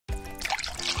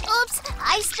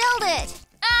I spilled it!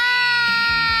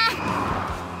 Ah!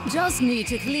 Just need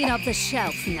to clean up the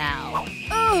shelf now.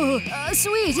 Oh,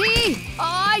 sweetie!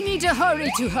 I need to hurry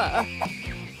to her.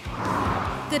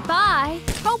 Goodbye.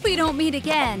 Hope we don't meet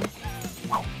again.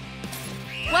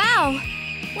 Wow!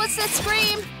 What's that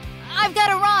scream? I've got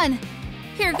to run.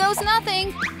 Here goes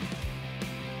nothing.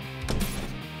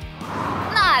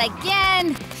 Not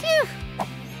again. Phew.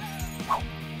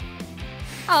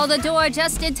 Oh, the door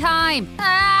just in time.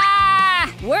 Ah!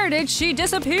 Where did she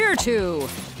disappear to?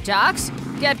 Jax,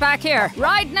 get back here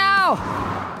right now.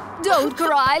 Don't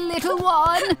cry, little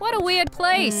one. What a weird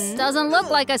place. Doesn't look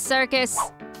like a circus.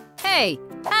 Hey,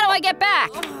 how do I get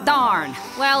back? Darn.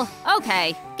 Well,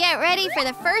 okay. Get ready for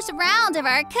the first round of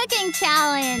our cooking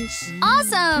challenge.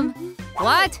 Awesome.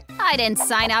 What? I didn't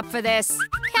sign up for this.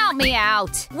 Count me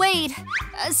out. Wait,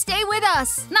 stay with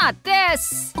us. Not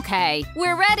this. Okay,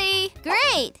 we're ready.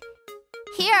 Great!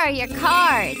 Here are your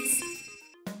cards.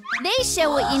 They show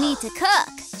what you need to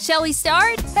cook. Shall we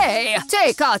start? Hey,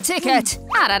 take a ticket.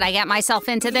 How did I get myself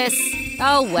into this?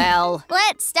 Oh well.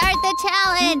 Let's start the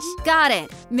challenge. Got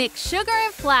it. Mix sugar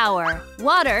and flour,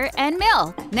 water and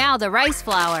milk. Now the rice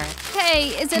flour. Hey,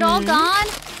 is it all gone?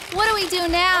 What do we do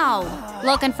now?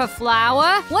 Looking for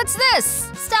flour? What's this?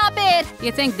 Stop it!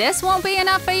 You think this won't be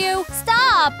enough for you?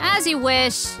 Stop! As you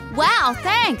wish. Wow,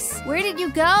 thanks. Where did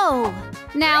you go?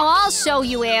 Now I'll show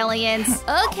you aliens.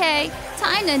 Okay,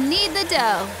 time to knead the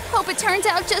dough. Hope it turns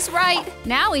out just right.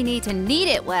 Now we need to knead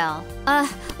it well.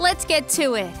 Let's get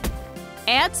to it.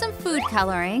 Add some food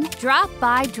coloring, drop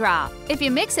by drop. If you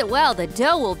mix it well, the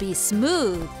dough will be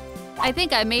smooth. I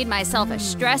think I made myself a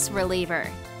stress reliever.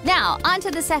 Now, on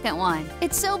to the second one.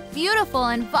 It's so beautiful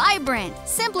and vibrant.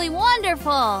 Simply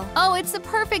wonderful. Oh, it's the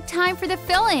perfect time for the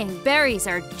filling. Berries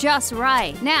are just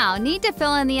right. Now, need to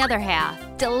fill in the other half.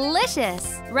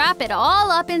 Delicious. Wrap it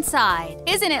all up inside.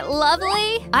 Isn't it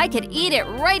lovely? I could eat it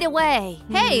right away.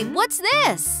 Hey, what's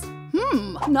this?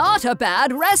 Not a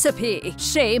bad recipe.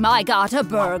 Shame I got a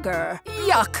burger.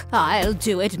 Yuck. I'll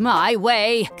do it my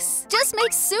way. Just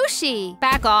make sushi.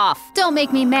 Back off. Don't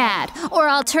make me mad, or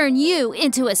I'll turn you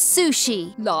into a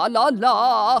sushi. La la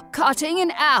la. Cutting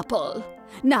an apple.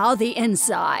 Now the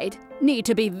inside. Need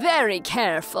to be very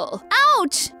careful.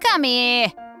 Ouch! Come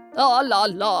here. Oh la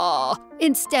la.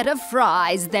 Instead of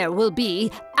fries, there will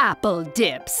be apple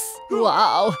dips.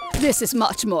 Wow, this is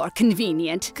much more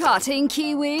convenient. Cutting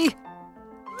kiwi.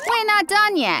 We're not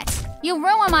done yet. You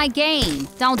ruined my game.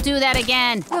 Don't do that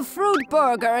again. The fruit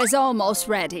burger is almost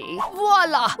ready.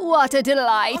 Voila! What a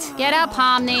delight. Get up,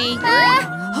 Pomni.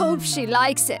 Hope she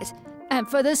likes it. And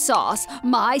for the sauce,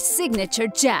 my signature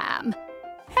jam.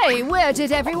 Hey, where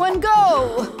did everyone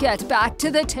go? Get back to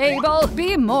the table.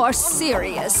 Be more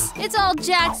serious. It's all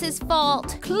Jax's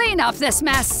fault. Clean up this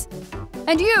mess.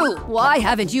 And you, why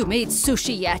haven't you made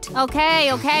sushi yet?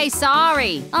 Okay,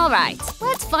 sorry. All right,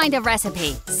 let's find a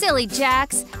recipe. Silly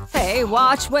Jax. Hey,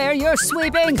 watch where you're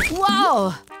sweeping.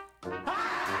 Whoa!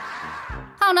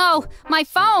 Oh no, my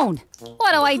phone.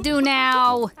 What do I do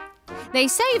now? They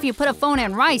say if you put a phone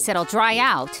in rice, it'll dry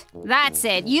out. That's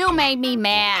it, you made me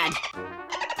mad.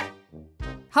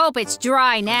 Hope it's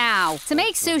dry now. To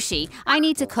make sushi, I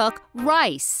need to cook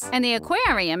rice. And the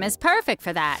aquarium is perfect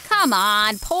for that. Come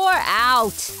on, pour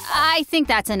out. I think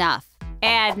that's enough.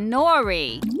 Add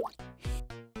nori.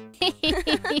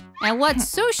 And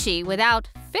what's sushi without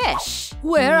fish?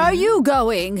 Where are you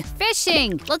going?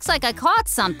 Fishing. Looks like I caught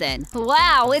something.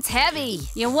 Wow, it's heavy.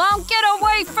 You won't get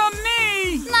away from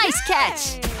me. Nice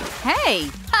catch. Hey,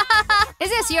 is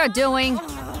this your doing?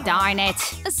 Darn it.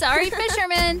 Sorry,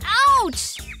 fisherman.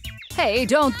 Ouch! Hey,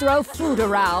 don't throw food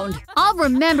around. I'll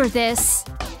remember this.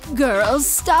 Girls,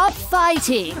 stop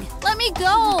fighting. Let me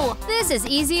go. This is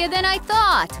easier than I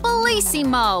thought.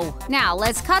 Bellissimo. Now,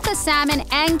 let's cut the salmon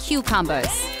and cucumbers.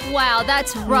 Wow,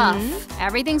 that's rough.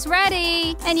 Everything's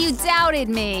ready. And you doubted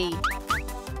me.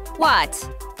 What?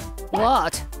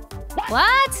 What?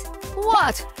 What?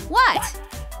 What? What?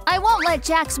 I won't let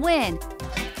Jax win.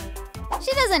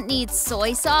 She doesn't need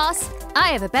soy sauce. I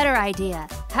have a better idea.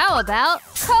 How about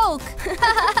Coke?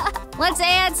 Let's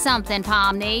add something,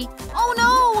 Pomni. Oh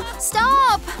no!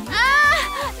 Stop!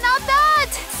 Ah! Not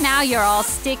that! Now you're all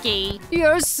sticky.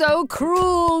 You're so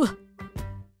cruel.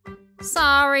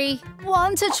 Sorry.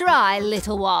 Want to try,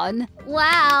 little one?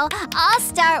 Wow, I'll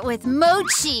start with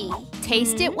mochi.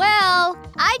 Taste it well.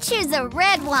 I choose the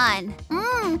red one.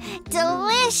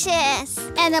 Delicious.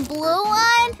 And the blue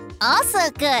one?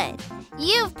 Also good.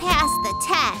 You've passed the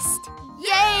test.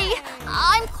 Yay!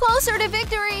 I'm closer to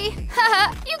victory.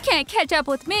 Haha, you can't catch up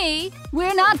with me.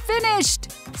 We're not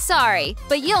finished. Sorry,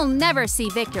 but you'll never see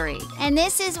victory. And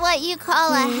this is what you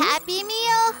call a happy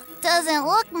meal? doesn't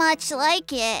look much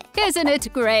like it. Isn't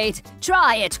it great?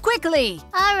 Try it quickly.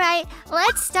 All right,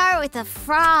 let's start with the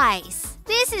fries.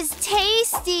 This is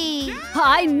tasty.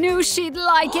 I knew she'd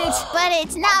like it. But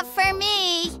it's not for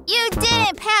me. You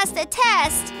didn't pass the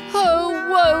test. Oh,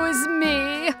 woe is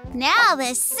me. Now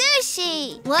the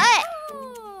sushi. What?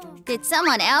 Did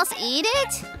someone else eat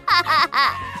it?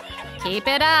 Keep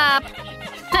it up.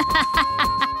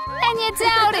 And you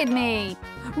doubted me.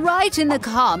 Write in the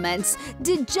comments,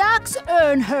 did Jax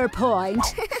earn her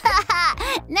point?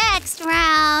 Next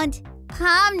round.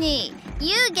 Pomni,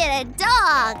 you get a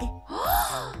dog.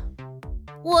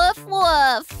 Woof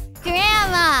woof.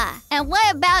 Grandma, and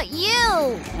what about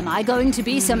you? Am I going to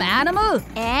be some animal?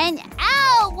 An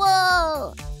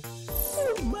owl.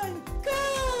 Oh my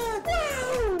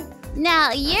God!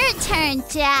 Now your turn,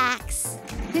 Jax.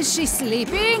 Is she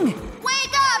sleeping?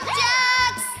 Wake up,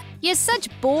 Jax! You're such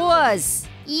bores.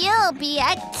 You'll be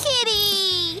a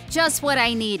kitty. Just what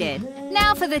I needed.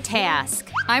 Now for the task.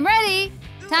 I'm ready.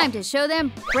 Time to show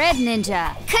them Bread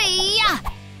Ninja. Kaya!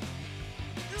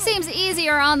 Seems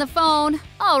easier on the phone.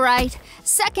 All right,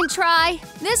 second try.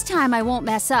 This time I won't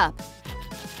mess up.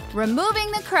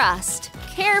 Removing the crust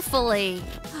carefully.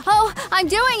 Oh, I'm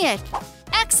doing it.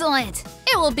 Excellent.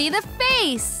 It will be the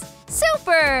face.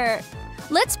 Super.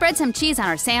 Let's spread some cheese on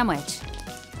our sandwich.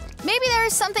 Maybe there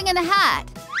is something in the hat.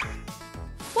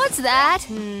 What's that?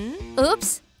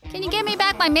 Oops. Can you give me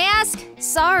back my mask?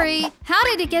 Sorry. How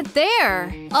did it get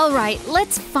there? All right,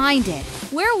 let's find it.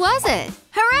 Where was it?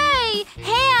 Hooray!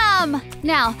 Ham!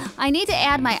 Now, I need to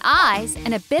add my eyes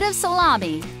and a bit of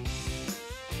salami.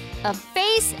 A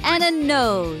face and a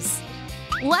nose.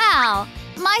 Wow!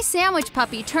 My sandwich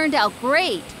puppy turned out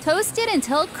great. Toasted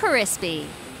until crispy.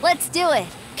 Let's do it.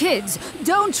 Kids,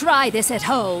 don't try this at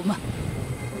home.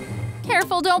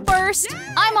 Careful, don't burst.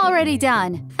 I'm already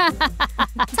done.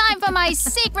 Time for my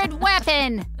secret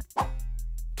weapon.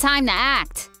 Time to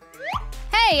act.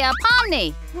 Hey,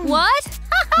 Pomni. What?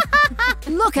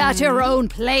 Look at your own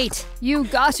plate. You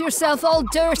got yourself all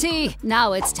dirty.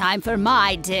 Now it's time for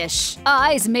my dish.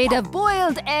 Eyes made of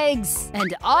boiled eggs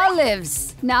and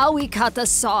olives. Now we cut the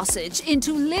sausage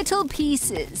into little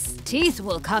pieces. Teeth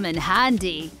will come in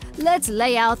handy. Let's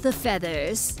lay out the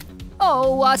feathers.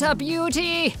 Oh, what a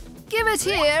beauty! Give it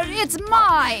here, it's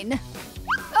mine!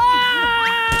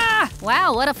 Ah!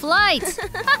 Wow, what a flight!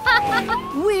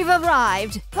 We've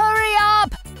arrived! Hurry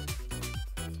up!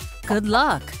 Good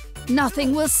luck.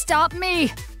 Nothing will stop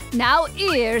me. Now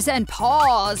ears and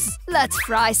paws. Let's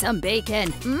fry some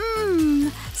bacon.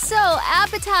 Mmm, so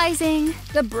appetizing.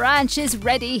 The branch is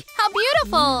ready. How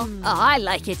beautiful. I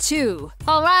like it too.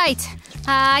 All right,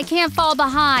 I can't fall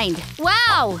behind.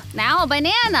 Wow, now a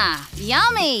banana.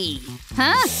 Yummy.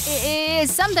 Huh?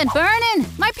 Is something burning?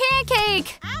 My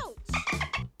pancake. Ouch!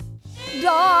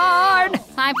 Darn!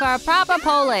 Time for a proper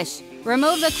Polish.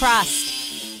 Remove the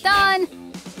crust. Done.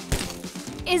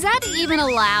 Is that even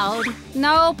allowed?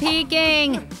 No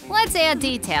peeking. Let's add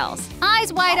details.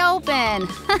 Eyes wide open.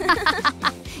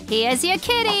 Here's your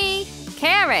kitty.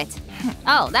 Carrot.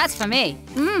 Oh, that's for me.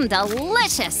 Mmm,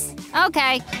 delicious.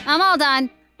 Okay, I'm all done.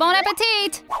 Bon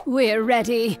appetit. We're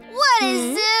ready. What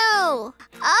a zoo!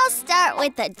 I'll start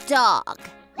with the dog.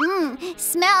 Mmm,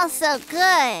 smells so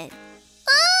good.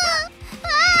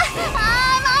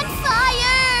 I'm on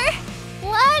fire!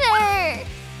 Water!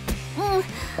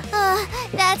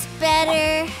 That's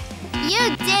better.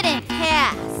 You didn't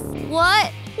pass.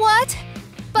 What? What?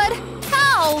 But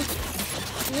how?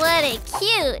 What a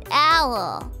cute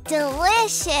owl.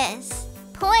 Delicious.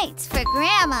 Points for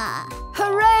Grandma.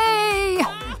 Hooray!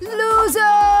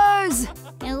 Losers!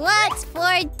 And what's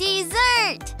for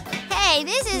dessert? Hey,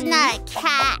 this is not a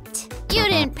cat. You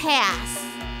didn't pass.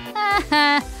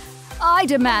 I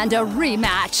demand a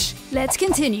rematch. Let's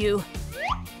continue.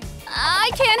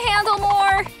 I can't handle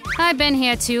more. I've been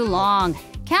here too long.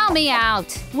 Count me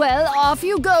out. Well, off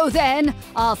you go then.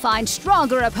 I'll find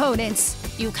stronger opponents.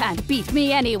 You can't beat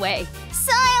me anyway.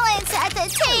 Silence at the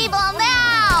table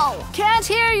now! Can't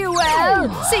hear you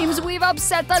well. Seems we've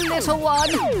upset the little one.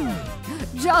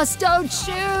 Just don't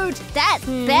shoot. That's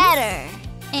better.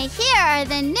 And here are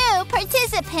the new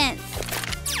participants.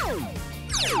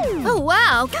 Oh,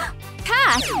 wow.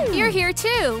 Pat, you're here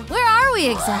too. Where are we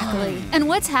exactly? And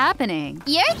what's happening?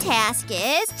 Your task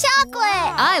is chocolate.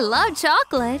 I love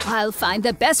chocolate. I'll find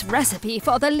the best recipe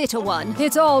for the little one.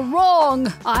 It's all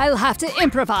wrong. I'll have to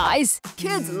improvise.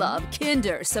 Kids love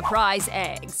Kinder Surprise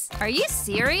eggs. Are you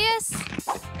serious?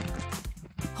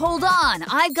 Hold on,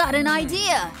 I've got an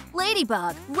idea.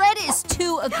 Ladybug, red is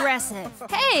too aggressive.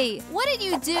 Hey, what did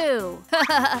you do?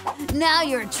 Now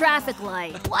you're a traffic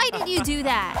light. Why did you do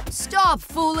that? Stop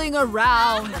fooling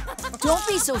around. Don't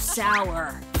be so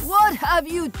sour. What have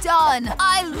you done?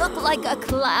 I look like a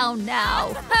clown now.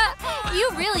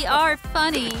 You really are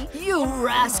funny. You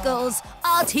rascals,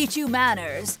 I'll teach you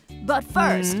manners. But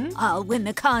first, I'll win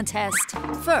the contest.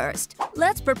 First,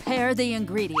 let's prepare the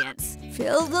ingredients.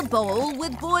 Fill the bowl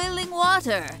with boiling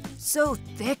water. So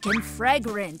thick and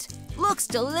fragrant. Looks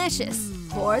delicious.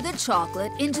 Pour the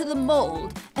chocolate into the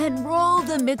mold and roll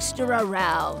the mixture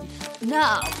around.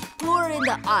 Now, pour in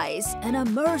the ice and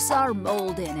immerse our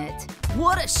mold in it.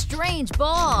 What a strange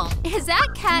ball! Is that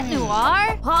Cat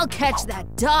Noir? I'll catch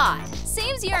that dot.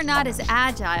 Seems you're not as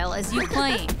agile as you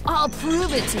claim. I'll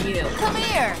prove it to you. Come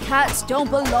here. Cats don't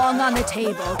belong on the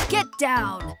table. Get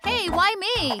down. Hey, why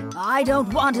me? I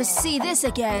don't want to see this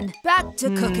again. Back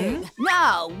to cooking.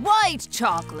 Now, white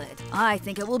chocolate. I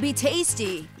think it will be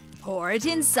tasty. Pour it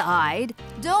inside.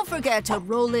 Don't forget to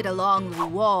roll it along the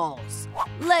walls.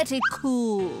 Let it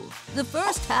cool. The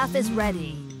first half is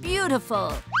ready.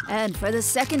 Beautiful. And for the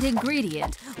second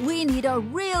ingredient, we need a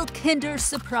real Kinder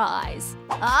surprise.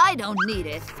 I don't need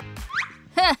it.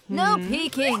 Heh, no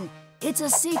peeking. It's a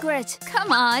secret.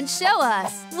 Come on, show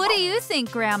us. What do you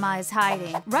think Grandma is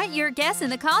hiding? Write your guess in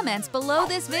the comments below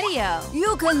this video.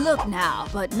 You can look now,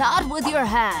 but not with your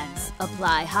hands.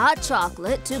 Apply hot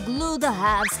chocolate to glue the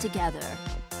halves together.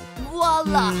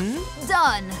 Voila!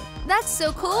 Done! That's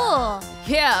so cool!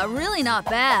 Yeah, really not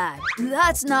bad.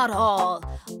 That's not all.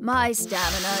 My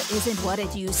stamina isn't what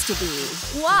it used to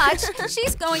be. Watch!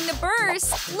 She's going to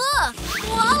burst! Look!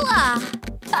 Voila!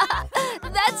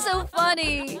 That's so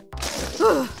funny!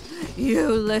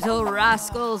 You little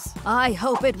rascals! I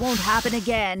hope it won't happen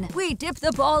again. We dip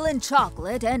the ball in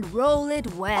chocolate and roll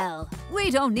it well. We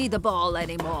don't need the ball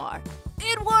anymore.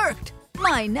 It worked!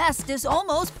 My nest is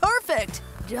almost perfect!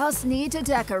 Just need to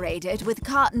decorate it with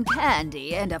cotton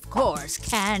candy and, of course,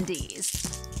 candies.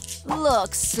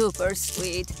 Looks super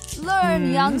sweet.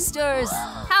 Learn, youngsters!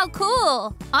 How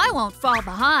cool! I won't fall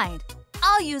behind.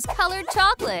 I'll use colored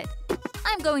chocolate.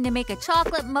 I'm going to make a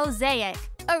chocolate mosaic.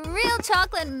 A real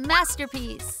chocolate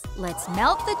masterpiece. Let's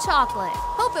melt the chocolate.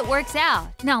 Hope it works out.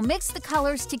 Now mix the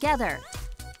colors together.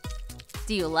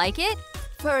 Do you like it?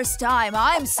 First time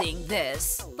I'm seeing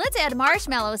this. Let's add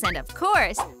marshmallows and, of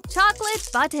course, chocolate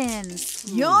buttons.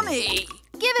 Yummy!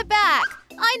 Give it back.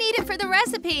 I need it for the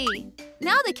recipe.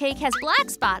 Now the cake has black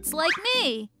spots like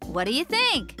me. What do you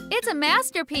think? It's a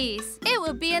masterpiece. It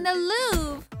will be in the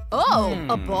Louvre. Oh,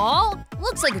 a ball?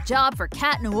 Looks like a job for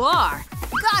Cat Noir.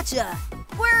 Gotcha!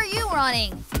 Where are you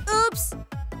running? Oops!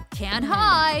 Can't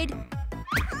hide.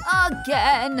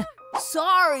 Again.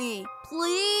 Sorry.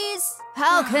 Please?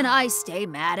 How can I stay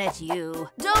mad at you?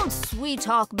 Don't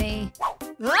sweet-talk me.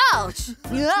 Ouch!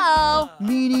 No!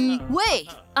 Meanie. Wait!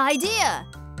 Idea!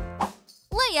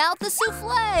 Lay out the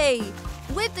souffle!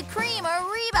 Whip the cream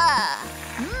arriba!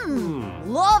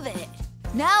 Love it!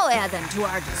 Now add them to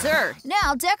our dessert.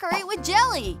 Now decorate with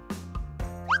jelly.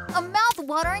 A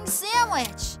mouth-watering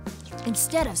sandwich.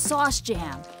 Instead of sauce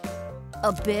jam.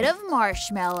 A bit of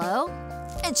marshmallow.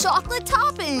 And chocolate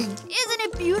topping! Isn't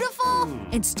it beautiful?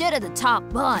 Instead of the top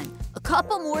bun, a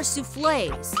couple more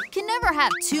soufflés. Can never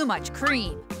have too much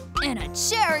cream. And a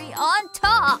cherry on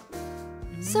top!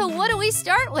 So what do we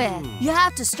start with? You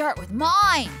have to start with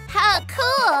mine! How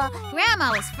cool!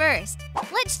 Grandma was first.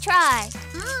 Let's try.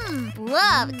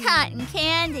 Love cotton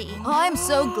candy. I'm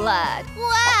so glad.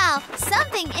 Wow!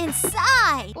 Something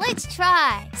inside! Let's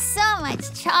try. So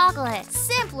much chocolate.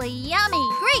 Simply yummy.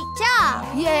 Great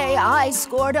job! Yay, I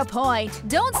scored a point.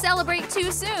 Don't celebrate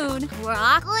too soon.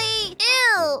 Broccoli?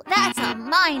 Ew! That's a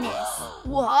minus.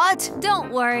 What?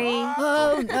 Don't worry.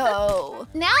 Oh no.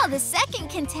 Now the second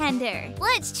contender.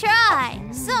 Let's try.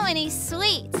 So many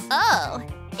sweets. Oh,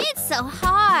 it's so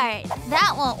hard.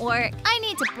 That won't work. I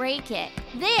need to break it.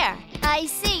 There. I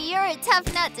see you're a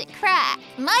tough nut to crack.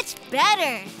 Much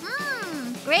better.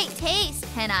 Great taste.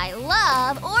 And I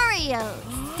love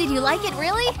Oreos. Did you like it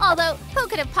really? Although, who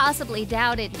could have possibly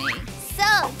doubted me?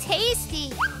 So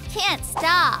tasty. Can't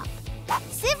stop.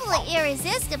 Simply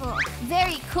irresistible.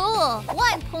 Very cool.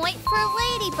 1 point for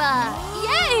Ladybug.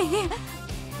 Yay!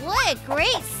 What a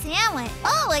great sandwich.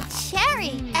 Oh, a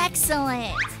cherry.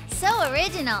 Excellent. So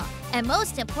original. And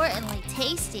most importantly,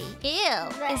 tasty.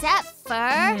 Ew. Is that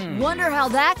fur? Wonder how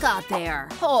that got there.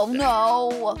 Oh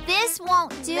no. This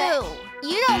won't do.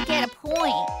 You don't get a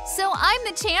point. So I'm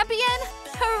the champion?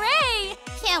 Hooray!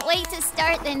 Can't wait to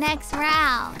start the next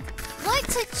round. What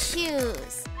to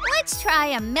choose? Let's try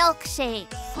a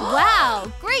milkshake.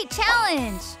 Wow, great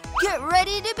challenge. Get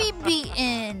ready to be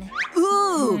beaten.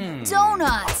 Ooh,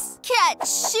 donuts.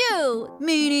 Catch-shoo.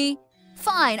 Meanie.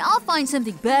 Fine, I'll find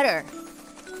something better.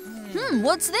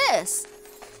 What's this?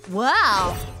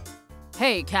 Wow.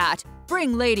 Hey, cat,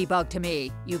 bring Ladybug to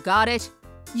me. You got it?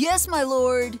 Yes, my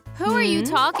lord. Who are you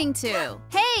talking to?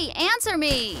 Hey, answer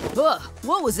me. Ugh,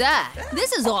 what was that?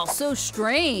 This is all so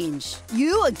strange.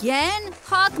 You again?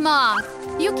 Hawk Moth,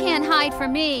 you can't hide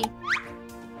from me.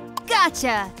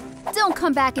 Gotcha. Don't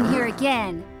come back in here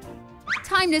again.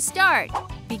 Time to start.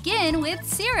 Begin with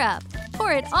syrup.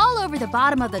 Pour it all over the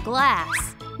bottom of the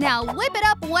glass. Now whip it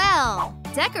up well.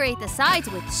 Decorate the sides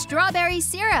with strawberry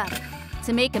syrup.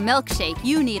 To make a milkshake,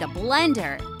 you need a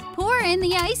blender. Pour in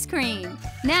the ice cream.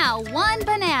 Now 1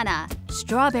 banana.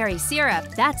 Strawberry syrup,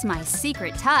 that's my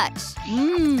secret touch.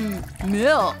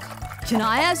 Milk. Can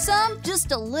I have some?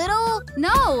 Just a little?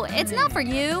 No, it's not for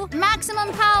you.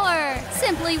 Maximum power.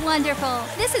 Simply wonderful.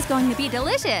 This is going to be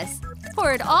delicious.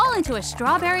 Pour it all into a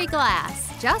strawberry glass.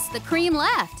 Just the cream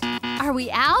left. Are we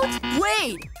out?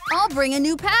 Wait, I'll bring a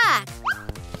new pack.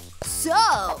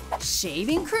 So,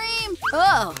 shaving cream?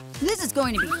 Oh, this is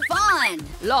going to be fun.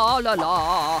 La la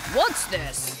la. What's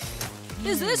this?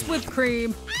 Is this whipped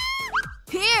cream?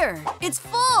 Here, it's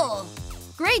full.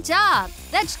 Great job.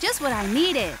 That's just what I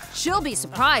needed. She'll be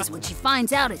surprised when she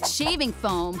finds out it's shaving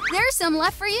foam. There's some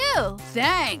left for you.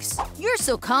 Thanks, you're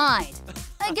so kind.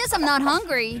 I guess I'm not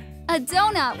hungry. A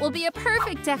donut will be a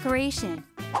perfect decoration.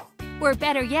 Or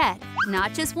better yet,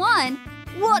 not just one.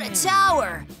 What a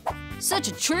tower. Such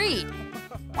a treat.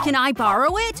 Can I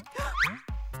borrow it?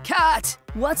 Cat,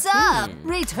 what's up?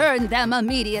 Return them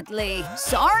immediately.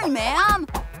 Sorry, ma'am.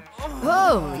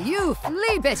 Oh, you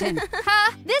flea-bitten.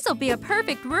 Ha! This'll be a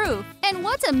perfect roof. And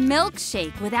what's a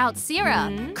milkshake without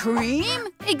syrup? Cream?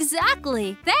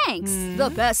 Exactly. Thanks.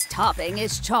 The best topping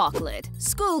is chocolate.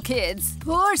 School kids,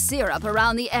 pour syrup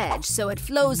around the edge so it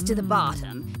flows to the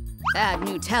bottom. Add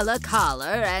Nutella collar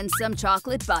and some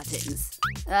chocolate buttons.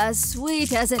 As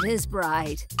sweet as it is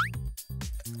bright.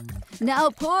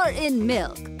 Now pour in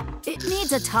milk. It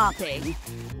needs a topping.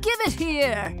 Give it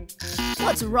here.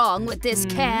 What's wrong with this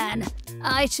can?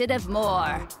 I should have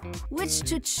more. Which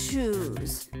to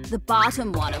choose? The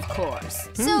bottom one, of course.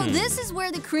 So this is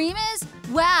where the cream is?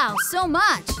 Wow, so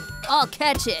much. I'll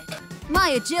catch it. My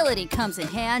agility comes in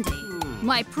handy.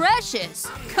 My precious,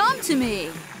 come to me.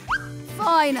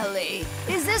 Finally.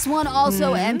 Is this one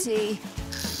also empty?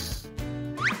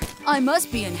 I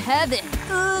must be in heaven.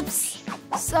 Oops.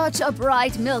 Such a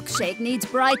bright milkshake needs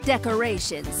bright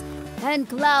decorations. And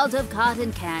clouds of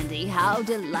cotton candy, how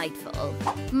delightful.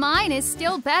 Mine is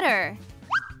still better.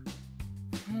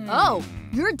 Oh,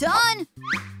 you're done?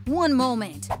 One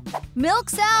moment.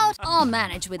 Milk's out? I'll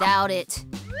manage without it.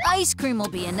 Ice cream will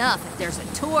be enough if there's a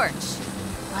torch.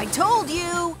 I told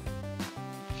you!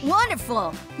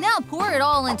 Wonderful! Now pour it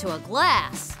all into a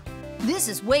glass. This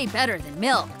is way better than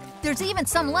milk. There's even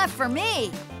some left for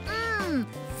me.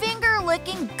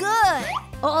 Finger-licking good.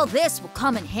 All this will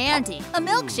come in handy. A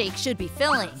milkshake should be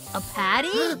filling. A patty?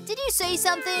 Did you say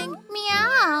something?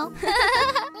 Meow.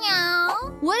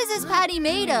 Meow. What is this patty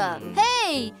made of?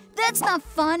 Hey, that's not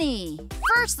funny.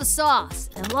 First the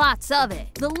sauce, and lots of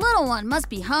it. The little one must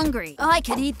be hungry. I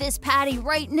could eat this patty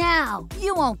right now.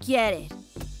 You won't get it.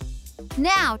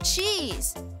 Now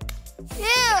cheese.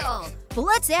 Ew! But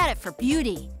let's add it for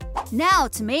beauty. Now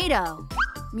tomato.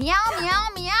 Meow, meow,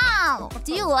 meow.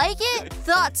 Do you like it?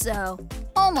 Thought so.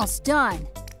 Almost done.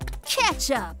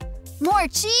 Ketchup. More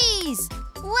cheese.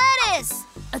 Lettuce.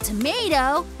 A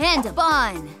tomato and a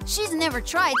bun. She's never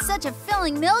tried such a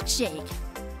filling milkshake.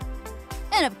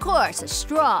 And of course, a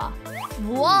straw.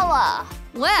 Voila!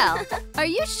 Well, are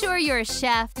you sure you're a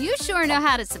chef? You sure know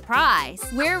how to surprise.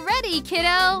 We're ready,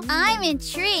 kiddo. I'm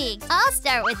intrigued. I'll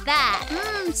start with that.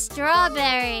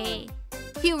 Strawberry.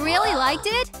 You really liked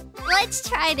it? Let's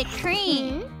try the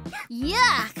cream.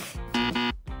 Yuck!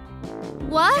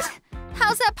 What?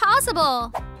 How's that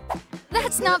possible?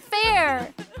 That's not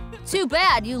fair. Too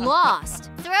bad you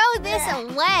lost. Throw this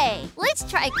away. Let's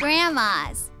try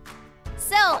Grandma's.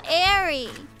 So airy.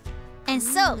 And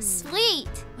so sweet.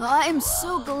 I'm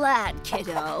so glad,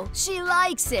 kiddo. She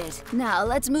likes it. Now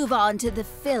let's move on to the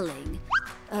filling.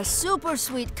 A super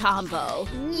sweet combo.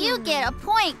 You get a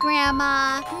point,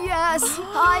 Grandma. Yes,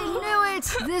 I knew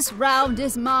it. This round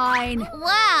is mine.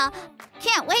 Wow,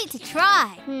 can't wait to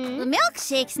try. The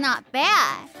milkshake's not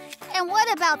bad. And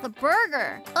what about the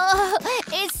burger? Oh,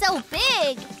 it's so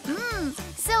big.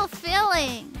 So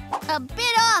filling. A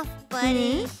bit off,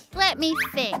 buddy. Let me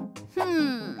think.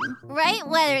 Right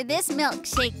whether this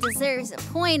milkshake deserves a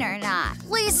point or not.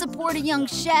 Please support a young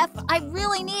chef. I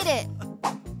really need it.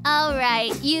 All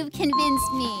right, you've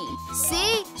convinced me.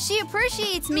 See? She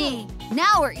appreciates me.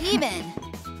 Now we're even.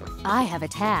 I have a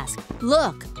task.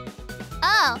 Look.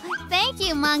 Oh, thank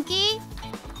you, Monkey.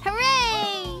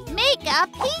 Hooray! Make a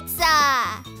pizza!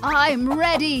 I'm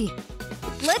ready.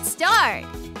 Let's start.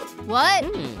 What?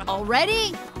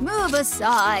 Already? Move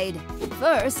aside.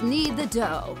 First, knead the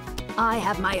dough. I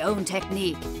have my own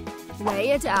technique.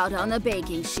 Lay it out on the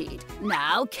baking sheet.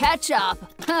 Now ketchup.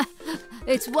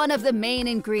 It's one of the main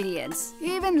ingredients.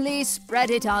 Evenly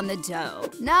spread it on the dough.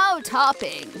 Now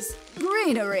toppings.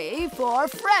 Greenery for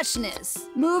freshness.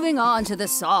 Moving on to the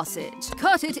sausage.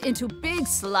 Cut it into big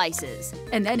slices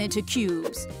and then into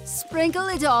cubes. Sprinkle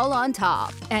it all on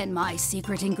top. And my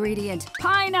secret ingredient,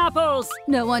 pineapples.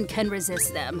 No one can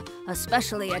resist them,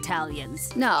 especially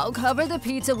Italians. Now cover the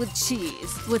pizza with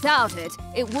cheese. Without it,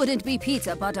 it wouldn't be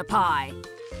pizza but a pie.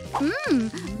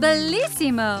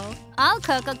 Bellissimo! I'll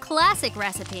cook a classic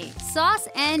recipe, sauce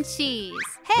and cheese.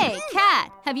 Hey, cat,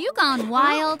 have you gone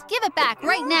wild? Give it back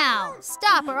right now.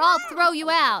 Stop or I'll throw you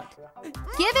out. Give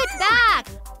it back!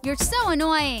 You're so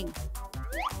annoying.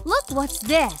 Look, what's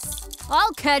this?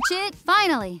 I'll catch it.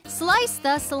 Finally, slice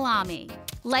the salami.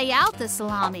 Lay out the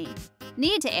salami.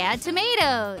 Need to add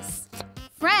tomatoes.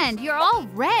 Friend, you're all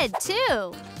red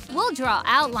too. We'll draw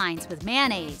outlines with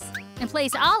mayonnaise and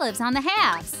place olives on the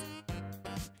halves.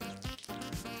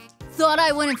 Thought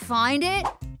I wouldn't find it?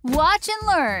 Watch and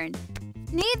learn.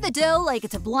 Knead the dough like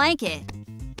it's a blanket.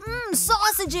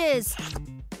 Sausages!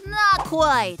 Not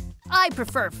quite. I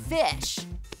prefer fish.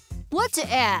 What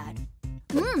to add?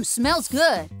 Smells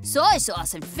good. Soy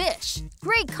sauce and fish.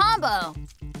 Great combo.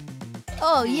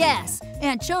 Oh yes,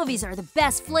 anchovies are the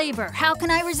best flavor. How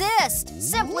can I resist?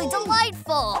 Simply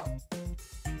delightful.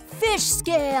 Fish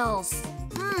scales.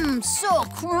 So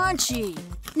crunchy.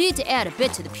 Need to add a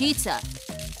bit to the pizza.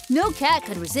 No cat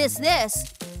could resist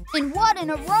this. And what an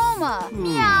aroma!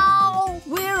 Meow!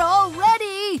 We're all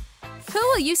ready! Who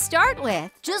will you start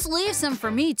with? Just leave some for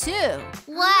me too.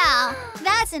 Wow,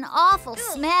 that's an awful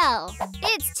smell.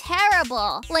 It's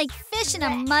terrible, like fish in a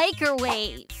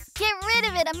microwave. Get rid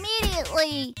of it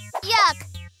immediately. Yuck,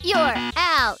 you're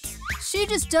out. She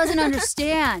just doesn't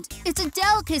understand. It's a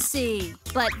delicacy.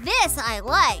 But this I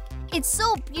like. It's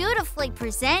so beautifully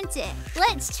presented.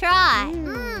 Let's try.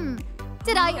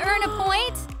 Did I earn a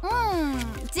point?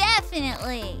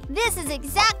 Definitely. This is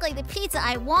exactly the pizza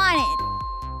I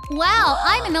wanted. Wow,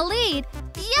 I'm in the lead.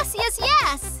 Yes, yes,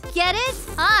 yes. Get it?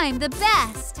 I'm the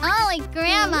best. Only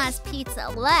Grandma's pizza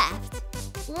left.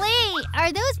 Wait,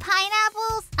 are those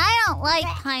pineapples? I don't like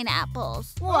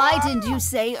pineapples. Why didn't you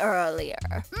say earlier?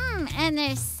 And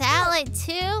there's salad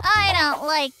too? I don't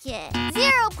like it.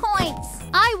 0 points.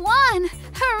 I won!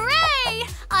 Hooray!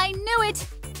 I knew it!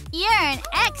 You're an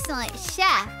excellent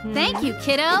chef. Thank you,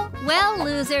 kiddo. Well,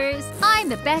 losers, I'm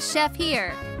the best chef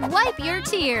here. Wipe your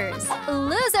tears.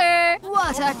 Loser!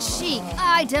 What a cheek!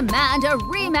 I demand a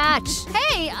rematch!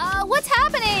 Hey, what's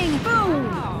happening? Boom!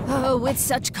 Oh, with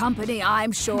such company,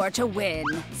 I'm sure to win.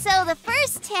 So the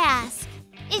first task.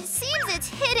 It seems it's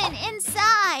hidden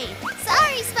inside.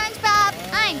 Sorry, SpongeBob.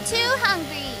 I'm too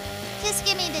hungry. Just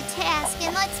give me the task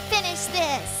and let's finish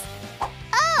this.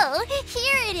 Oh,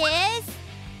 here it is.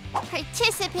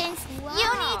 Participants,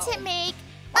 you need to make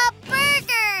a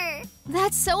burger.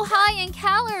 That's so high in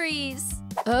calories.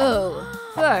 Oh,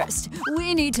 first,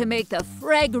 we need to make the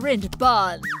fragrant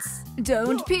buns.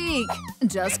 Don't peek.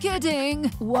 Just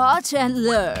kidding. Watch and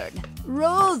learn.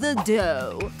 Roll the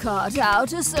dough. Cut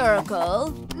out a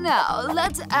circle. Now,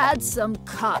 let's add some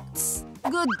cuts.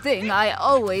 Good thing I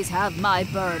always have my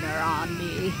burner on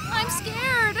me. I'm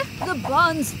scared. The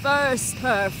buns first.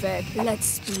 Perfect. Let's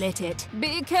split it.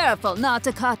 Be careful not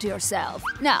to cut yourself.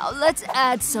 Now, let's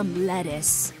add some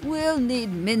lettuce. We'll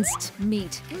need minced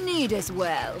meat. Meat as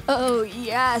well. Oh,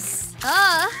 yes.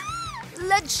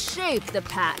 Let's shape the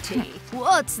patty.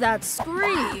 What's that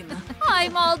scream?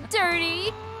 I'm all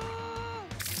dirty.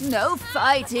 No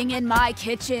fighting in my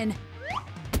kitchen.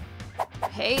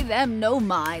 Pay them no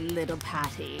mind, little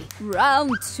Patty.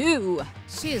 Round 2.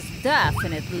 She's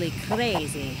definitely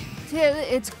crazy. Till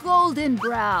it's golden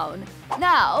brown.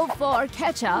 Now for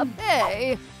ketchup.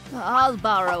 Hey, I'll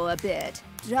borrow a bit.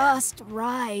 Just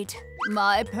right.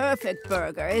 My perfect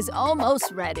burger is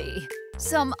almost ready.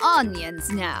 Some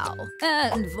onions now.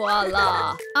 And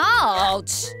voila!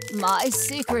 Ouch! My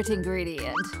secret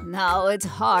ingredient. Now it's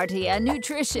hearty and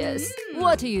nutritious.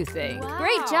 What do you think?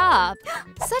 Great job.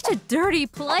 Such a dirty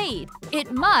plate.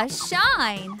 It must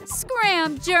shine.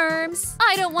 Scram, germs.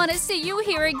 I don't want to see you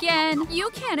here again. You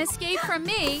can't escape from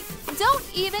me. Don't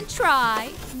even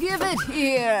try. Give it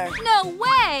here. No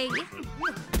way.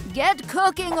 Get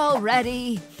cooking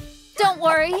already. Don't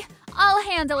worry. I'll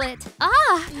handle it.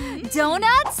 Ah,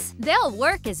 donuts? They'll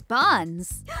work as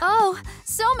buns. Oh,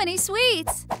 so many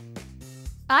sweets.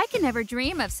 I can never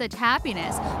dream of such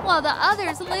happiness while the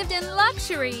others lived in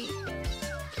luxury.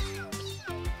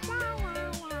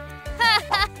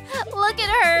 Look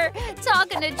at her,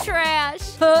 talking to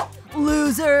trash.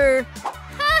 Loser.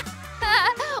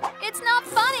 It's not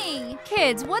funny.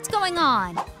 Kids, what's going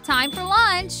on? Time for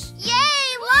lunch.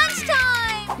 Yay,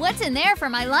 lunchtime! What's in there for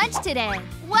my lunch today?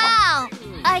 Wow,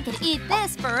 I could eat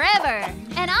this forever.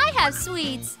 And I have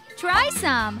sweets. Try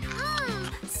some.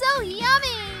 So yummy.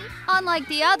 Unlike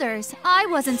the others, I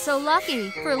wasn't so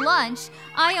lucky. For lunch,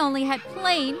 I only had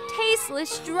plain,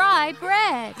 tasteless, dry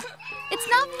bread. It's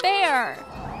not fair.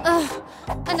 Ugh,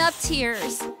 enough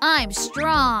tears. I'm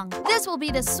strong. This will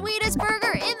be the sweetest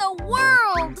burger in the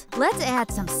world. Let's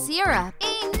add some syrup.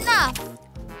 Enough.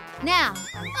 Now.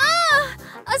 Ah,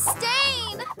 a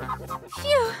stain.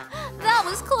 Phew, that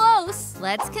was close.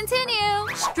 Let's continue.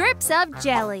 Strips of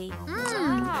jelly.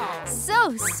 Mmm,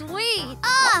 so sweet.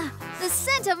 Ah, the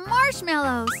scent of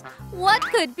marshmallows. What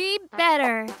could be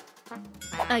better?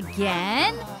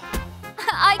 Again?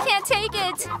 I can't take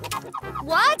it.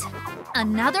 What?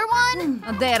 Another one?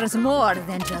 There's more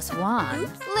than just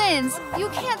one. Linz, you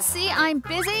can't see I'm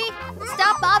busy?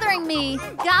 Stop bothering me.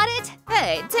 Got it?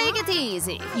 Hey, take it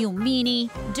easy. You meanie,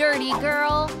 dirty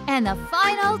girl. And the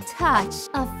final touch,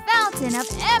 a fountain of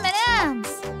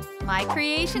M&Ms. My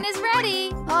creation is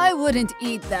ready. I wouldn't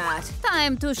eat that.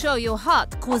 Time to show you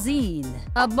hot cuisine.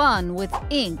 A bun with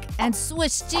ink and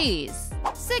Swiss cheese.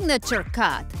 Signature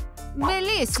cut.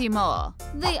 Bellissimo!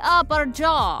 The upper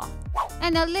jaw.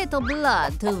 And a little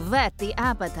blood to whet the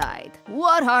appetite.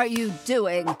 What are you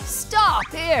doing? Stop!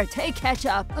 Here, take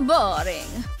ketchup.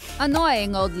 Boring.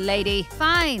 Annoying old lady.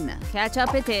 Fine,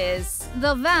 ketchup it is.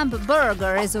 The vamp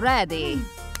burger is ready.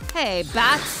 Hey,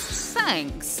 bats.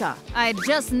 Thanks. I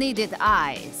just needed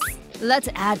eyes. Let's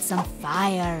add some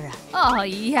fire. Oh,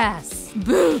 yes.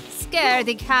 Boo!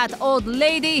 Scaredy cat, old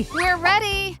lady. We're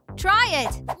ready. Try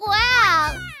it.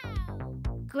 Wow.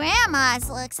 Grandma's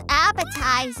looks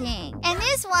appetizing. And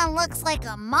this one looks like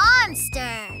a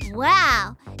monster.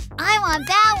 Wow, I want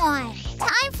that one.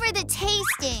 Time for the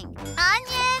tasting.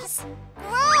 Onions?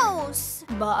 Gross.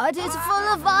 But it's full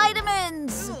of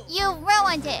vitamins. You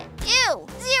ruined it. Ew,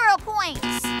 0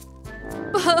 points.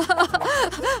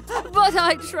 But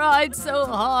I tried so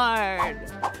hard.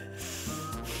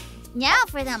 Now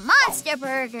for the monster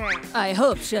burger. I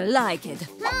hope she'll like it.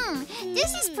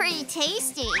 This is pretty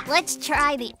tasty. Let's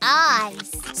try the eyes.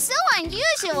 So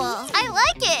unusual. I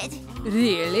like it.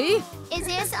 Really? Is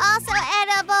this also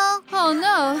edible? Oh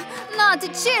no, not the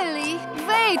chili.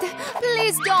 Wait,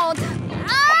 please don't.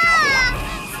 Ah!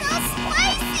 So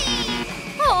spicy!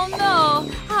 Oh no,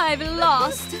 I've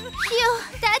lost. Phew,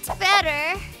 that's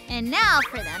better. And now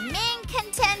for the main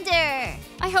contender.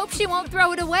 I hope she won't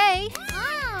throw it away.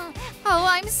 Oh,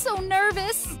 I'm so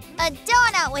nervous. A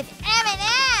donut with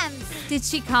M&Ms. Did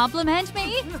she compliment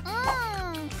me?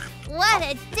 What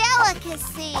a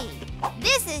delicacy.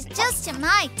 This is just to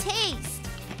my taste.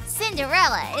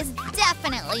 Cinderella is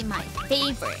definitely my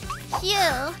favorite.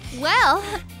 Phew. Well,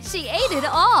 she ate it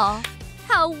all.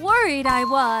 How worried I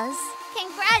was.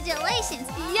 Congratulations.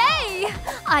 Yay!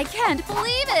 I can't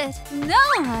believe it. No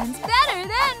one's better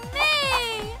than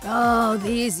me. Oh,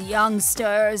 these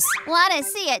youngsters. Want to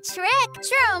see a trick?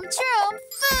 Troom, troom,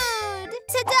 food.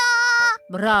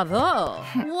 Ta-da! Bravo.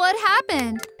 What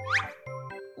happened?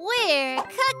 We're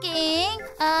cooking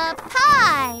a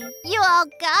pie. You all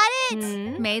got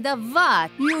it? Made of what?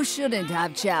 You shouldn't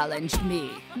have challenged me.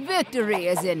 Victory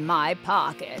is in my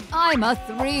pocket. I'm a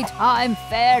 3-time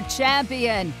fair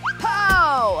champion.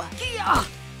 Pow! Kia!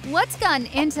 What's gotten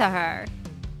into her?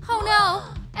 Oh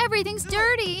no, everything's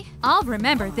dirty. I'll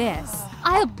remember this.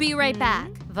 I'll be right back.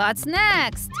 What's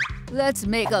next? Let's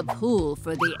make a pool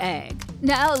for the egg.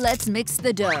 Now let's mix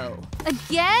the dough.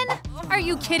 Again? Are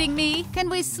you kidding me? Can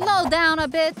we slow down a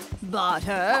bit?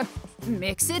 Butter.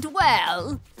 Mix it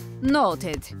well.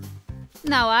 Noted.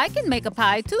 Now I can make a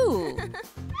pie too.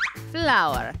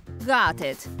 Flour. Got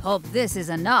it. Hope this is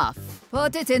enough.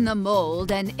 Put it in the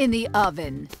mold and in the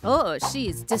oven. Oh,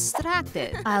 she's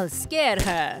distracted. I'll scare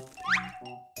her.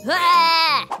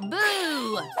 Ah!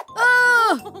 Boo!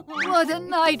 Oh, what a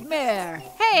nightmare.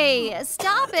 Hey,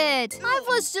 stop it. I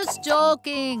was just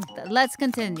joking. Let's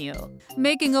continue.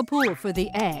 Making a pool for the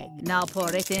egg. Now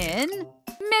pour it in.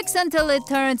 Mix until it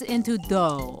turns into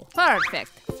dough.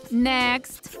 Perfect.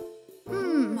 Next.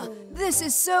 This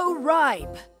is so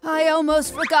ripe. I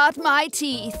almost forgot my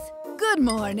teeth. Good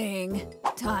morning.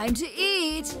 Time to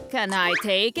eat. Can I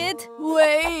take it?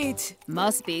 Wait.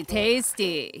 Must be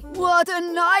tasty. What a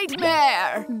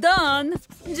nightmare. Done.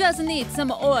 Just need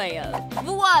some oil.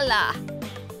 Voila.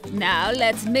 Now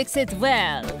let's mix it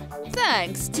well.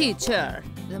 Thanks, teacher.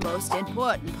 The most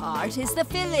important part is the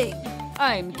filling.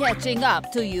 I'm catching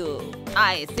up to you.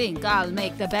 I think I'll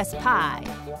make the best pie.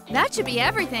 That should be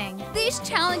everything. These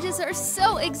challenges are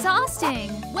so exhausting.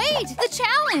 Wait, the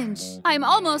challenge! I'm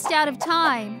almost out of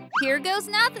time. Here goes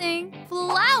nothing.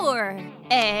 Flour,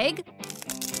 egg,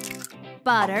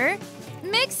 butter,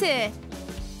 mix it.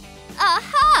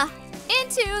 Aha!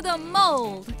 Into the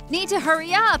mold. Need to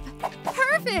hurry up.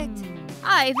 Perfect.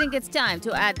 I think it's time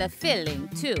to add the filling,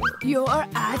 too. You're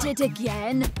at it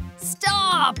again?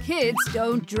 Stop! Kids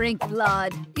don't drink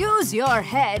blood. Use your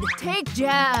head. Take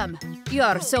jam.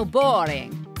 You're so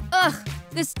boring. Ugh,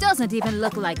 this doesn't even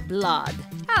look like blood.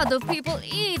 How do people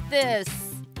eat this?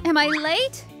 Am I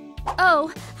late?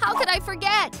 Oh, how could I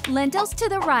forget? Lentils to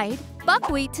the right,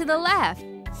 buckwheat to the left.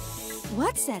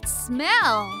 What's that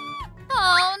smell?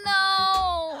 Oh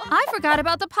no! I forgot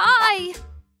about the pie.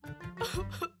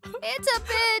 It's a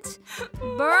bit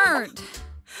burnt.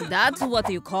 That's what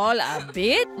you call a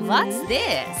bit? What's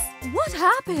this? What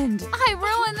happened? I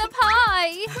ruined the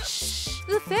pie. Shh.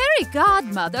 The fairy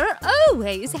godmother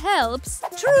always helps.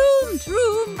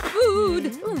 Troom,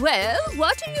 food. Well,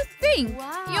 what do you think?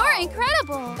 Wow. You're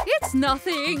incredible. It's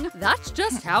nothing. That's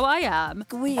just how I am.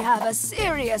 We have a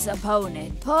serious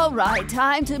opponent. All right,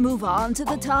 time to move on to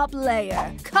the top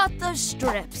layer. Cut the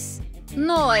strips.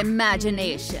 No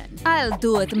imagination. I'll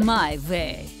do it my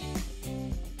way.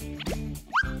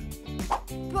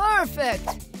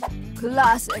 Perfect!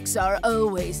 Classics are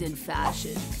always in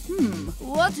fashion.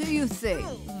 What do you think?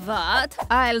 What?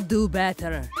 I'll do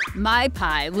better. My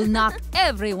pie will knock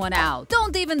everyone out.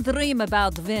 Don't even dream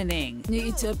about winning.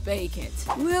 Need to bake it.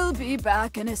 We'll be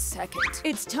back in a second.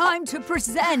 It's time to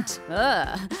present.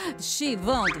 She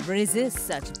won't resist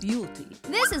such beauty.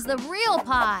 This is the real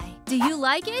pie. Do you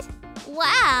like it?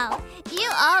 Wow, you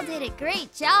all did a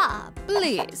great job.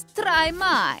 Please, try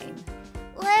mine.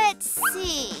 Let's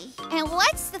see. And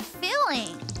what's the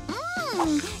filling?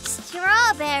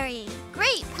 Strawberry.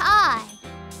 Great pie.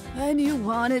 And you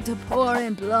wanted to pour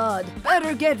in blood.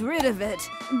 Better get rid of it.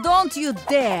 Don't you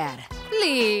dare.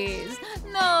 Please.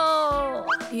 No.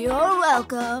 You're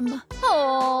welcome.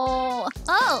 Oh,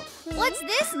 what's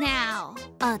this now?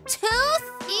 A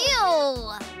tooth?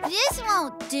 Ew. This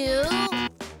won't do.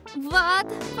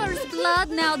 What? First blood,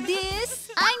 now this?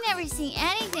 I've never seen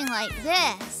anything like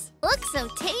this. Looks so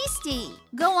tasty.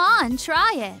 Go on,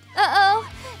 try it. Uh-oh,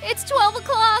 it's 12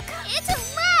 o'clock. It's a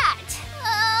rat.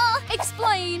 Oh.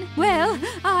 Explain. Well,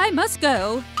 I must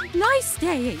go. Nice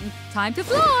staying. Time to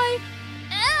fly.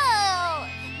 Oh,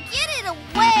 get it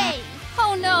away.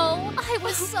 Oh no, I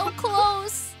was so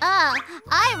close.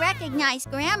 I recognize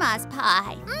Grandma's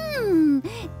pie.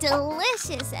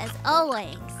 Delicious as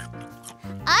always.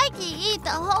 I can eat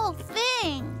the whole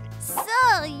thing.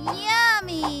 So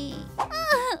yummy.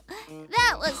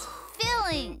 That was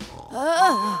filling.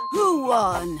 Who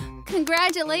won?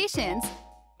 Congratulations.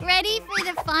 Ready for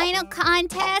the final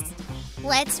contest?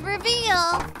 Let's reveal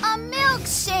a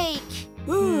milkshake.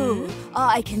 Ooh,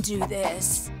 I can do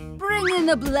this. Bring in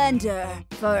the blender.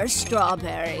 First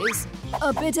strawberries,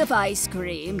 a bit of ice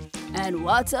cream, and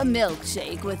what's a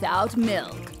milkshake without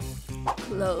milk?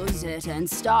 Close it and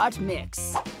start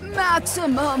mix.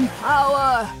 Maximum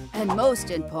power! And most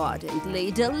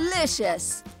importantly,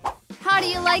 delicious. How do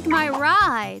you like my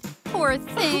ride? Poor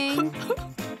thing.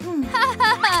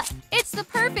 It's the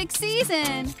perfect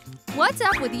season. What's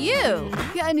up with you?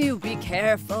 Can you be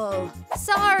careful?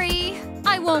 Sorry,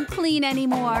 I won't clean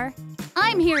anymore.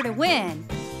 I'm here to win.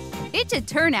 It should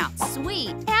turn out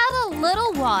sweet. Add a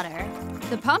little water.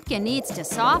 The pumpkin needs to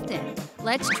soften.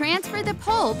 Let's transfer the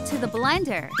pulp to the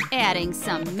blender. Adding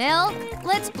some milk,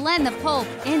 let's blend the pulp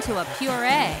into a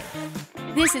puree.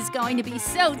 This is going to be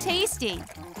so tasty.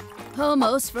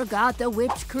 Almost forgot the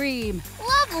whipped cream.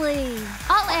 Lovely!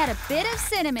 I'll add a bit of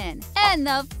cinnamon. And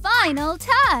the final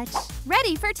touch.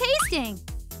 Ready for tasting.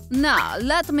 Now,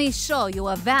 let me show you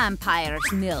a vampire's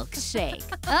milkshake.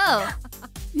 Oh.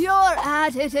 You're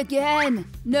at it again.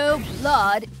 No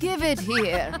blood. Give it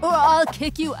here, or I'll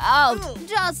kick you out.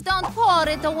 Just don't pour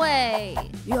it away.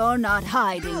 You're not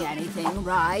hiding anything,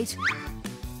 right?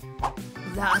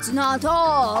 That's not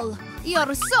all.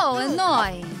 You're so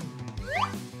annoying.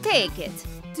 Take it.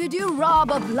 Did you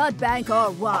rob a blood bank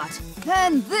or what?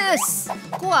 Then this.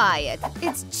 Quiet.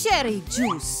 It's cherry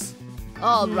juice.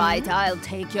 All right, I'll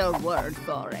take your word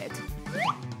for it.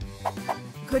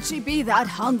 Could she be that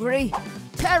hungry?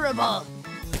 Terrible.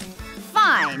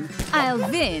 Fine. I'll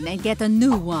win and get a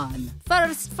new one.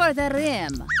 First for the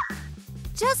rim.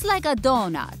 Just like a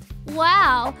donut.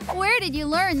 Wow, where did you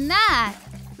learn that?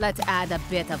 Let's add a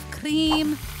bit of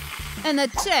cream and a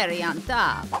cherry on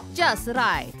top. Just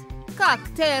right.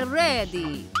 Cocktail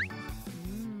ready.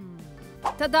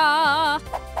 Ta-da!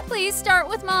 Please start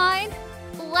with mine.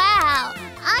 Wow,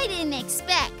 I didn't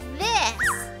expect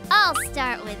this. I'll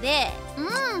start with it.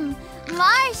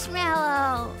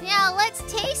 Marshmallow. Now let's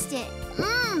taste it.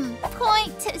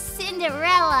 Point to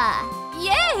Cinderella.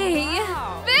 Yay!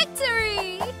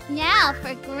 Victory! Now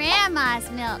for Grandma's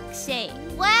milkshake.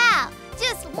 Wow,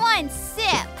 just one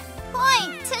sip.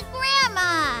 Point to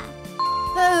Grandma.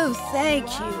 Oh, thank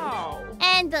you.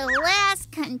 And the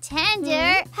last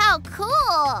contender. How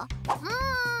cool.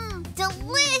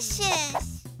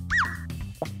 Delicious.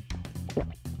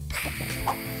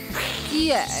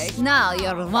 Yay! Now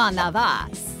you're one of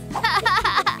us.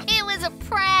 It was a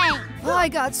prank. I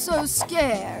got so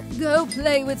scared. Go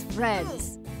play with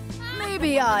friends.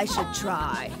 Maybe I should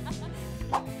try.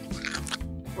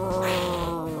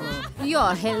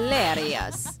 You're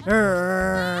hilarious.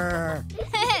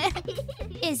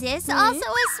 Is this also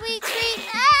a sweet treat?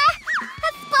 Ah!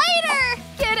 A spider!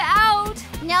 Get out!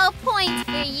 No points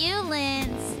for you,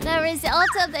 Linz. The result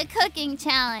of the cooking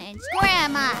challenge.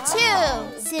 Grandma,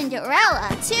 2.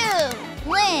 Cinderella, 2.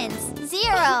 Linz,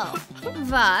 0.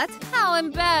 What? How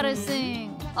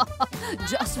embarrassing.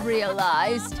 Just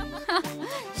realized.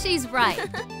 She's right.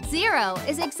 0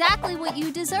 is exactly what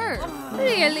you deserve.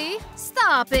 Really?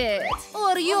 Stop it,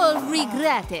 or you'll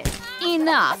regret it.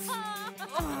 Enough.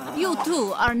 You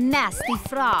two are nasty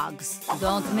frogs.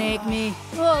 Don't make me.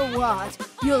 Oh, what?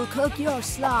 You'll cook your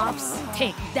slops?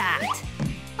 Take that.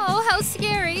 Oh, how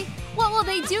scary. What will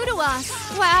they do to us?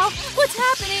 Wow, what's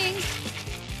happening?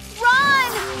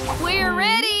 Run! We're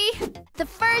ready. The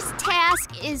first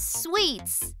task is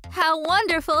sweets. How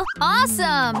wonderful.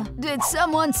 Awesome. Did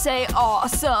someone say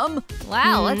awesome?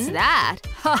 Wow, what's that?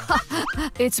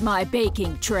 It's my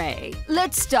baking tray.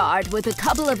 Let's start with a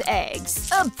couple of eggs,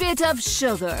 a bit of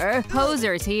sugar.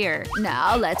 Posers here.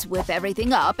 Now let's whip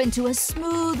everything up into a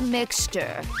smooth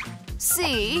mixture.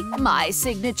 See? My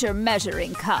signature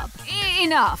measuring cup.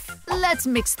 Enough! Let's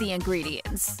mix the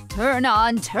ingredients. Turn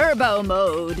on turbo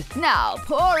mode. Now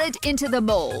pour it into the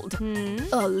mold.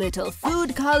 A little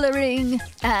food coloring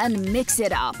and mix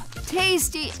it up.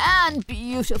 Tasty and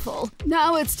beautiful.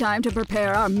 Now it's time to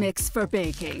prepare our mix for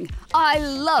baking. I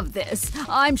love this.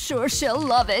 I'm sure she'll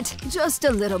love it. Just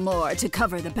a little more to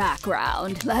cover the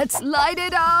background. Let's light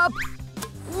it up.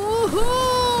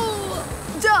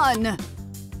 Woohoo! Done!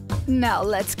 Now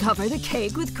let's cover the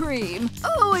cake with cream.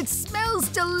 Oh, it smells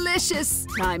delicious.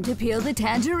 Time to peel the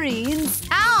tangerines.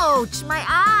 Ouch, my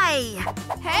eye.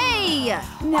 Hey!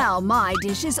 Now my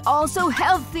dish is also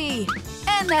healthy.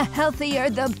 And the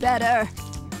healthier the better.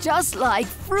 Just like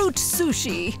fruit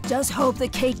sushi. Just hope the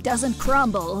cake doesn't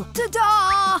crumble.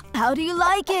 Ta-da! How do you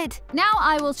like it? Now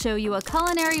I will show you a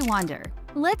culinary wonder.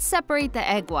 Let's separate the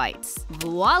egg whites.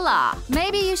 Voila!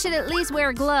 Maybe you should at least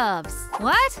wear gloves.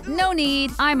 What? No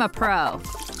need. I'm a pro.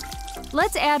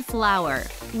 Let's add flour.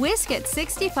 Whisk at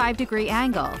 65-degree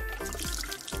angle.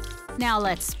 Now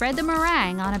let's spread the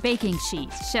meringue on a baking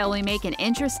sheet. Shall we make an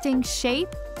interesting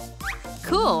shape?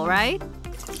 Cool, right?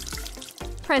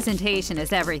 Presentation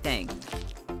is everything.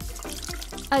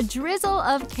 A drizzle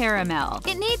of caramel.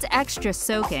 It needs extra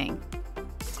soaking.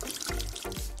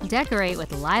 Decorate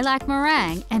with lilac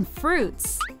meringue and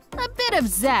fruits. A bit of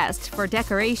zest for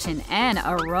decoration and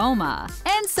aroma.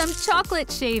 And some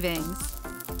chocolate shavings.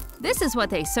 This is what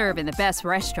they serve in the best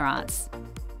restaurants.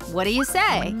 What do you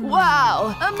say?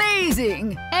 Wow,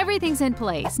 amazing! Everything's in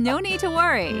place, no need to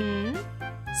worry.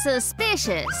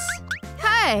 Suspicious.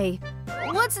 Hey,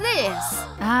 what's this?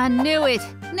 I knew it.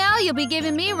 Now you'll be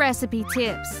giving me recipe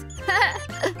tips.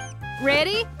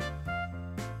 Ready?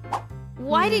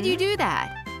 Why did you do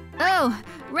that? Oh,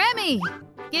 Remy,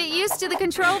 get used to the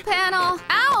control panel.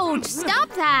 Ouch, stop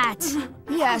that.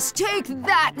 Yes, take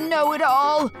that,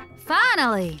 know-it-all!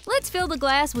 Finally, let's fill the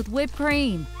glass with whipped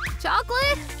cream.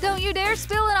 Chocolate? Don't you dare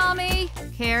spill it on me.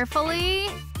 Carefully.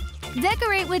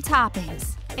 Decorate with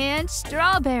toppings and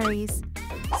strawberries.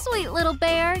 Sweet little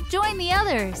bear, join the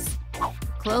others.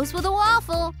 Close with a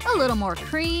waffle, a little more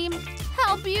cream.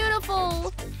 How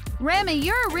beautiful! Remy,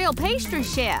 you're a real pastry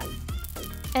chef.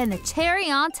 And the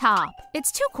cherry on top.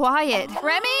 It's too quiet.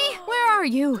 Remy, where are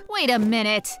you? Wait a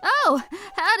minute. Oh,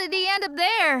 how did he end up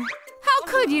there? How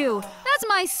could you? That's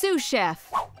my sous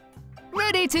chef.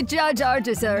 Ready to judge our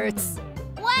desserts.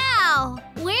 Wow!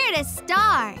 Where to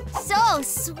start? So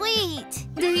sweet!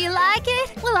 Do you like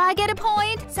it? Will I get a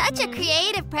point? Such a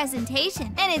creative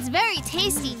presentation, and it's very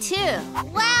tasty too.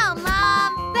 Wow,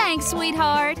 Mom! Thanks,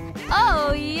 sweetheart.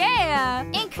 Oh, yeah!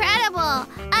 Incredible!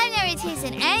 I've never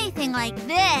tasted anything like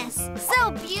this.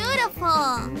 So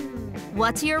beautiful!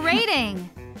 What's your rating?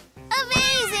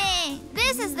 Amazing!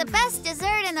 This is the best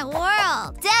dessert in the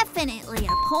world. Definitely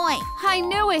a point. I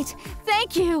knew it.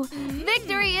 Thank you.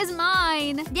 Victory is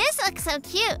mine. This looks so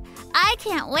cute. I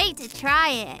can't wait to try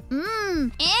it.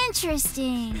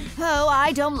 Interesting. Oh,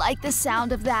 I don't like the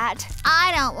sound of that.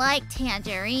 I don't like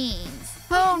tangerines.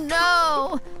 Oh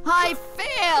no! I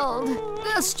failed!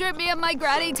 They'll strip me of my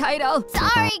granny title.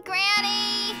 Sorry,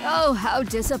 Granny. Oh, how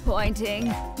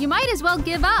disappointing. You might as well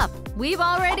give up. We've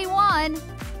already won.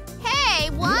 Hey,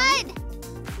 what?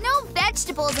 No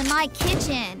vegetables in my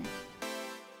kitchen.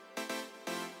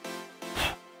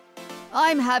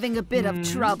 I'm having a bit of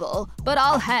trouble, but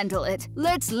I'll handle it.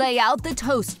 Let's lay out the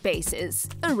toast bases.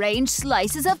 Arrange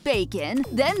slices of bacon,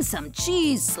 then some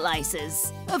cheese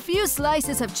slices. A few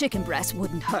slices of chicken breast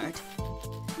wouldn't hurt.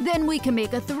 Then we can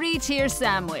make a 3-tier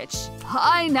sandwich.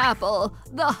 Pineapple,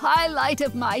 the highlight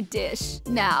of my dish.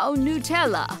 Now,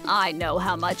 Nutella. I know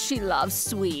how much she loves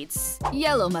sweets.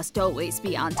 Yellow must always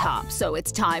be on top, so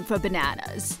it's time for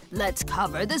bananas. Let's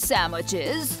cover the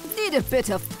sandwiches. Need a bit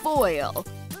of foil.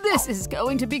 This is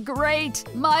going to be great!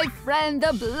 My friend the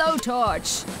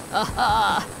blowtorch!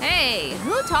 Aha! Hey,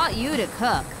 who taught you to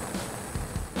cook?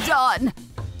 Done!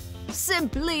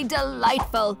 Simply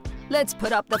delightful! Let's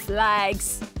put up the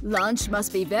flags. Lunch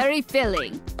must be very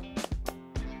filling.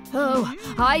 Oh,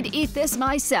 I'd eat this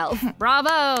myself.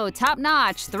 Bravo! Top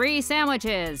notch, 3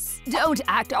 sandwiches. Don't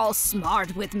act all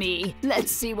smart with me.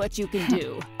 Let's see what you can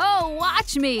do. Oh,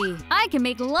 watch me! I can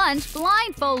make lunch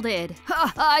blindfolded.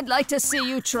 I'd like to see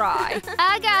you try.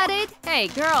 I got it. Hey,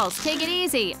 girls, take it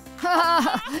easy.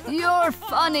 You're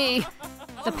funny.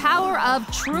 The power of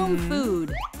Troom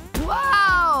food.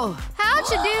 Wow! How'd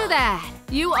you do that?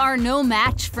 You are no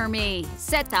match for me.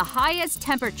 Set the highest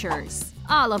temperatures.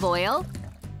 Olive oil,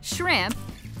 shrimp,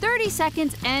 30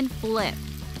 seconds and flip.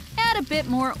 Add a bit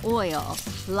more oil.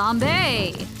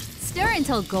 Flambe. Stir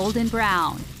until golden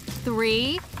brown.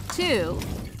 3, 2.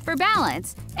 For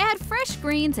balance, add fresh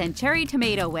greens and cherry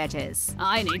tomato wedges.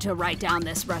 I need to write down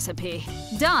this recipe.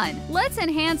 Done. Let's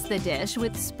enhance the dish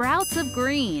with sprouts of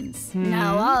greens.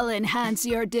 Now I'll enhance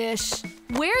your dish.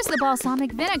 Where's the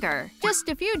balsamic vinegar? Just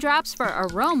a few drops for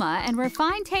aroma and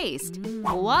refined taste.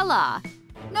 Voila!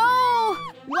 No!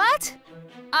 What?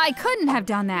 I couldn't have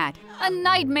done that. A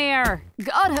nightmare.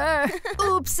 Got her.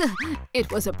 Oops.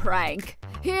 It was a prank.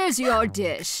 Here's your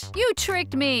dish. You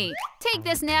tricked me. Take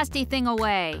this nasty thing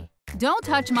away. Don't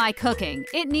touch my cooking.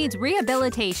 It needs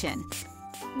rehabilitation.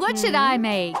 What should I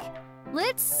make?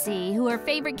 Let's see who her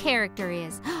favorite character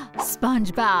is.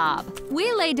 SpongeBob.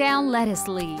 We lay down lettuce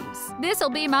leaves. This'll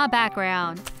be my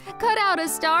background. Cut out a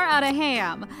star out of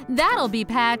ham. That'll be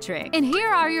Patrick. And here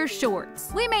are your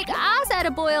shorts. We make eyes out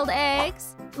of boiled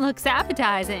eggs. Looks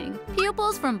appetizing.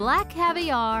 Pupils from black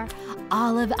caviar.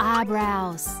 Olive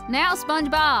eyebrows. Now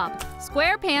SpongeBob.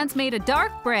 Square pants made of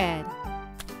dark bread.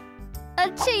 A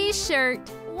cheese shirt.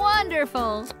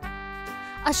 Wonderful.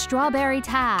 A strawberry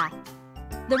tie.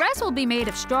 The rest will be made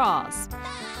of straws.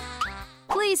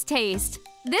 Please taste.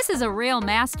 This is a real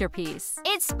masterpiece.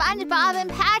 It's SpongeBob and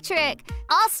Patrick.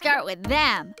 I'll start with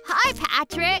them. Hi,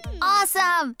 Patrick.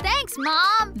 Awesome. Thanks,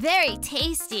 Mom. Very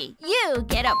tasty. You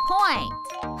get a point.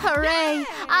 Hooray!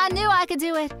 I knew I could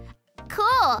do it.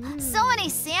 Cool. So many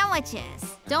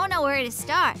sandwiches. Don't know where to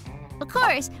start. Of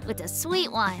course, with the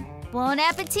sweet one. Bon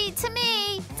appetit to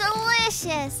me.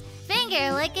 Delicious.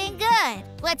 Finger licking good.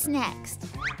 What's next?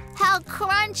 How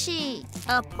crunchy.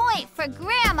 A point for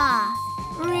Grandma.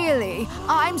 Really?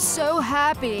 I'm so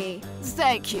happy.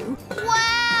 Thank you.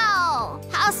 Wow!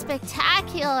 How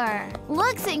spectacular.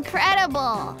 Looks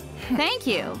incredible. Thank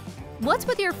you. What's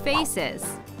with your faces?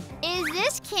 Is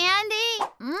this candy?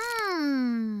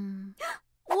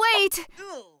 Wait!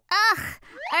 Ugh,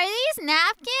 are these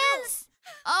napkins?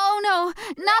 Oh no,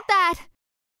 not that!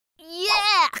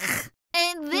 Yuck!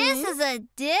 And this is a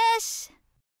dish?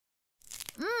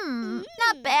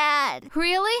 Not bad.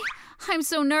 Really? I'm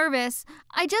so nervous.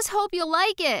 I just hope you'll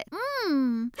like it.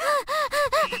 Mmm.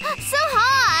 So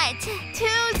hot.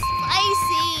 Too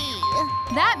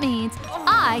spicy. That means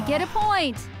I get a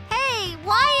point. Hey,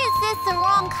 why is this the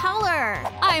wrong color?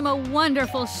 I'm a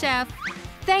wonderful chef.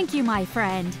 Thank you, my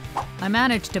friend. I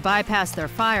managed to bypass their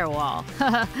firewall.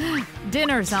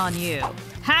 Dinner's on you.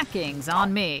 Hacking's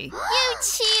on me. You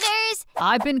cheaters!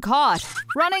 I've been caught.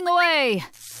 Running away.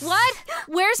 What?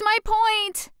 Where's my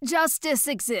point? Justice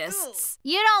exists.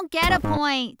 You don't get a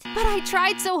point. But I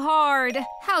tried so hard.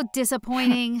 How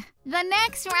disappointing. The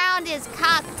next round is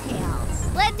cocktails.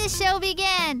 Let the show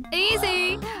begin.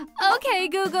 Easy. Okay,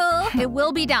 Google. It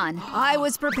will be done. I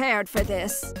was prepared for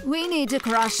this. We need to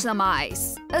crush some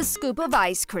ice, a scoop of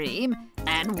ice cream,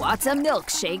 and what's a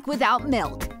milkshake without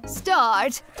milk?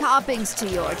 Start. Toppings to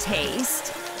your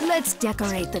taste. Let's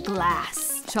decorate the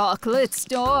glass. Chocolate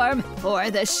storm for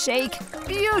the shake.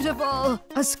 Beautiful.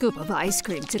 A scoop of ice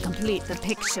cream to complete the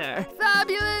picture.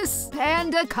 Fabulous.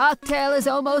 Panda cocktail is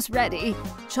almost ready.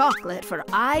 Chocolate for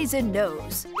eyes and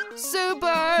nose. Super.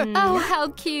 Oh, how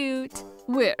cute.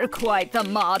 We're quite the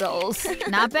models.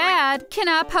 Not bad. Can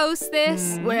I post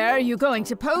this? Where are you going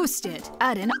to post it?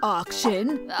 At an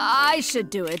auction? I should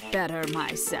do it better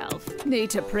myself. Need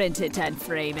to print it and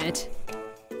frame it.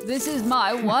 This is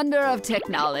my wonder of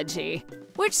technology.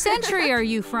 Which century are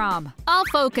you from? I'll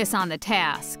focus on the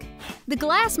task. The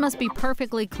glass must be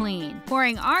perfectly clean.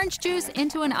 Pouring orange juice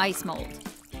into an ice mold.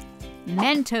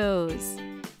 Mentos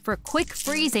for quick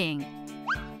freezing.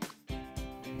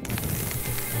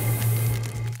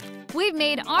 We've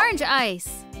made orange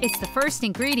ice. It's the first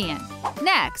ingredient.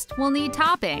 Next, we'll need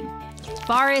topping.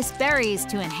 Forest berries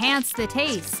to enhance the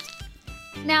taste.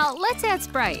 Now, let's add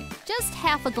Sprite. Just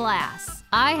half a glass.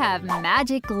 I have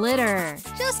magic glitter.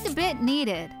 Just a bit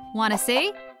needed. Wanna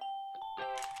see?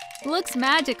 Looks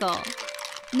magical.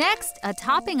 Next, a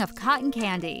topping of cotton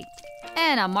candy.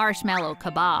 And a marshmallow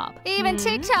kebab. Even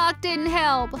TikTok didn't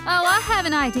help. Oh, I have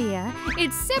an idea.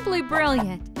 It's simply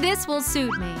brilliant. This will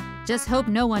suit me. Just hope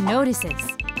no one notices.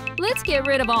 Let's get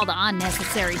rid of all the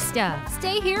unnecessary stuff.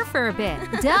 Stay here for a bit.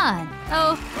 Done.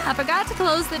 Oh, I forgot to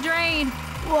close the drain.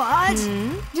 What?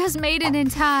 Just made it in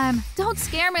time. Don't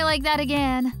scare me like that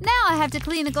again. Now I have to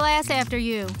clean the glass after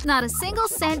you. Not a single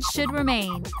cent should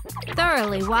remain.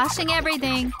 Thoroughly washing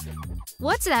everything.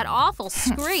 What's that awful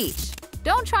screech?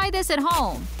 Don't try this at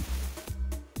home.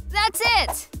 That's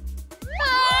it.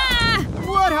 Ah!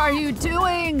 What are you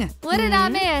doing? What did I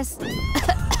miss?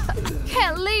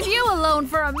 Can't leave you alone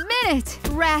for a minute.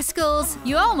 Rascals,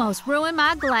 you almost ruined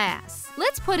my glass.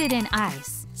 Let's put it in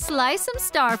ice. Slice some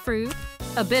starfruit,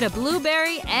 a bit of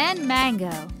blueberry and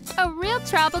mango. A real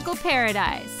tropical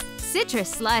paradise. Citrus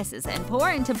slices and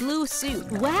pour into blue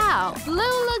soup. Wow,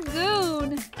 Blue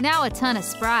Lagoon. Now a ton of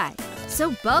Sprite.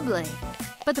 So bubbly.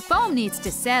 But the foam needs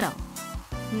to settle.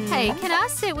 Hey, can I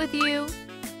sit with you?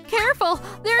 Careful,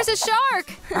 there's a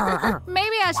shark.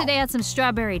 Maybe I should add some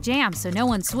strawberry jam so no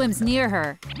one swims near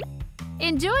her.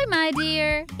 Enjoy, my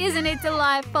dear. Isn't it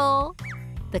delightful?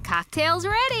 The cocktail's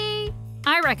ready.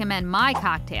 I recommend my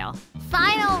cocktail.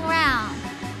 Final round.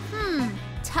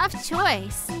 Tough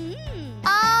choice.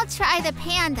 I'll try the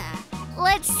panda.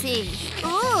 Let's see.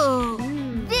 Ooh,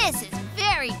 this is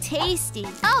very tasty.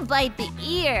 I'll bite the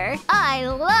ear. I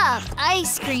love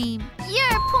ice cream.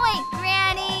 Your point,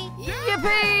 Granny.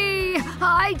 Yippee!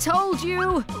 I told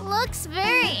you. Looks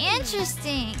very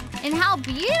interesting. And how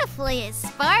beautifully it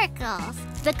sparkles.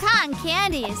 The cotton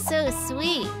candy is so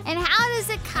sweet. And how does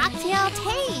the cocktail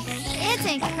taste? It's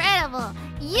incredible.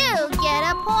 You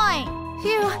get a point.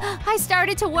 Phew, I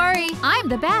started to worry. I'm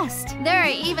the best. There are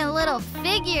even little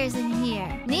figures in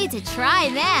here. Need to try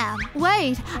them.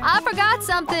 Wait, I forgot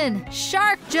something.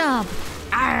 Shark jump.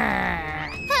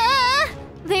 Arr. Ah,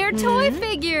 They're toy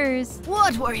figures.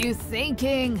 What were you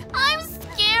thinking? I'm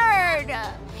scared.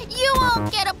 You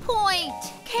won't get a point.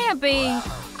 Can't be.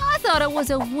 I thought it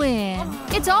was a win.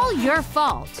 It's all your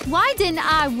fault. Why didn't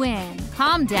I win?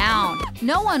 Calm down.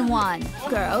 No one won.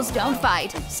 Girls, don't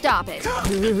fight. Stop it.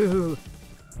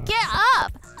 Get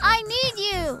up. I need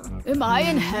you. Am I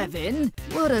in heaven?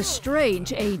 What a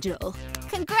strange angel.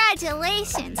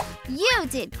 Congratulations. You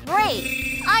did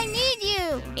great. I need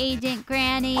you, Agent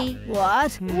Granny.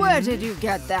 What? Where did you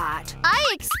get that? I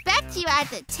expect you at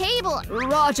the table.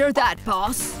 Roger that,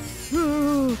 boss.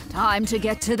 Time to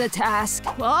get to the task.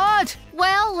 What?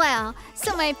 Well, well,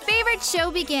 so my favorite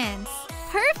show begins.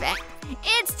 Perfect.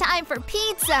 It's time for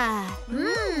pizza.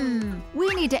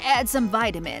 We need to add some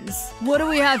vitamins. What do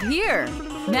we have here?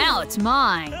 Now it's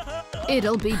mine.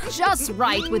 It'll be just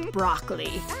right with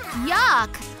broccoli. Yuck.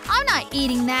 I'm not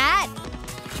eating that.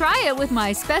 Try it with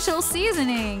my special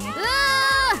seasoning.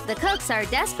 Ah! The cooks are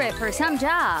desperate for some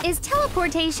job. Is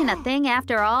teleportation a thing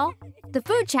after all? The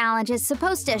food challenge is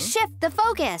supposed to shift the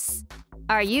focus.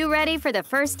 Are you ready for the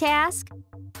first task?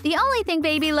 The only thing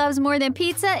baby loves more than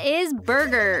pizza is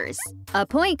burgers. A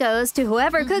point goes to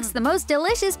whoever cooks the most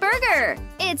delicious burger.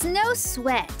 It's no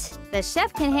sweat. The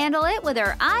chef can handle it with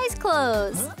her eyes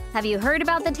closed. Have you heard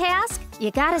about the task?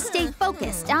 You gotta stay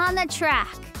focused on the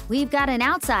track. We've got an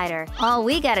outsider. All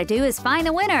we gotta do is find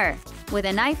the winner. With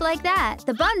a knife like that,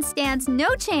 the bun stands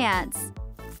no chance.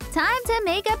 Time to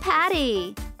make a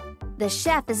patty. The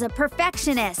chef is a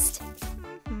perfectionist.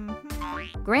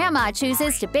 Grandma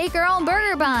chooses to bake her own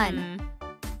burger bun.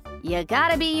 You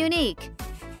gotta be unique.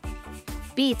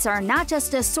 Beets are not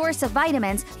just a source of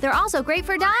vitamins, they're also great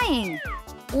for dyeing.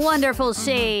 Wonderful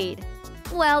shade.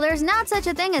 Well, there's not such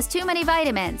a thing as too many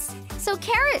vitamins, so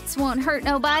carrots won't hurt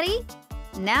nobody.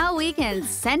 Now we can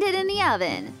send it in the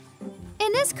oven.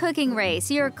 In this cooking race,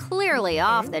 you're clearly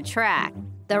off the track.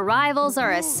 The rivals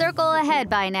are a circle ahead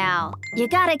by now. You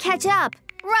gotta catch up.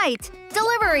 Right,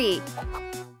 delivery.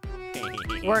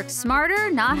 Work smarter,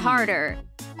 not harder.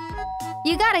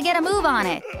 You gotta get a move on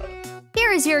it.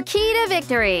 Here is your key to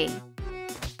victory.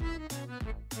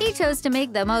 He chose to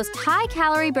make the most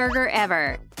high-calorie burger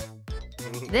ever.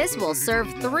 This will serve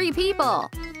 3 people.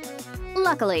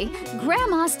 Luckily,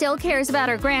 Grandma still cares about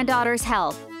her granddaughter's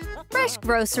health. Fresh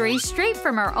groceries straight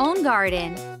from her own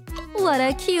garden. What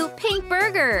a cute pink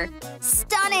burger!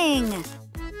 Stunning!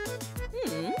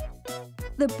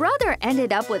 The brother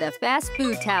ended up with a fast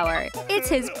food tower. It's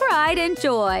his pride and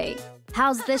joy.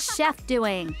 How's the chef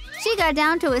doing? She got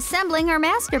down to assembling her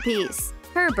masterpiece.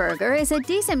 Her burger is a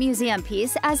decent museum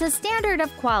piece as a standard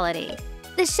of quality.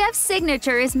 The chef's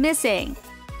signature is missing.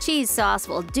 Cheese sauce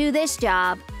will do this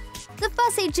job. The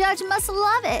fussy judge must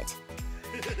love it.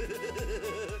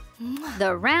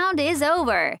 The round is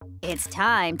over. It's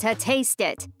time to taste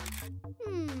it.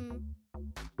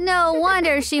 No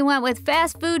wonder she went with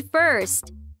fast food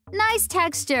first. Nice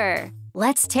texture.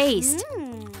 Let's taste.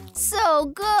 So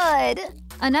good.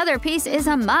 Another piece is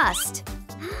a must.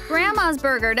 Grandma's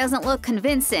burger doesn't look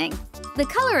convincing. The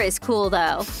color is cool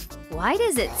though. Why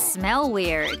does it smell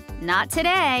weird? Not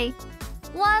today.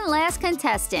 One last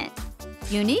contestant.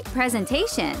 Unique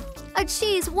presentation. A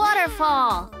cheese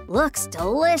waterfall. Looks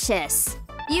delicious.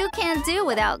 You can't do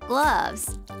without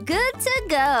gloves. Good to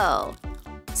go.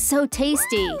 So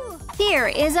tasty. Here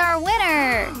is our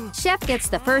winner. Chef gets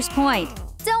the first point.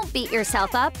 Don't beat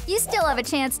yourself up. You still have a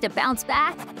chance to bounce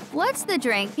back. What's the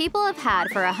drink people have had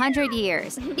for 100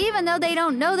 years, even though they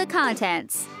don't know the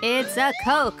contents? It's a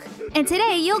Coke. And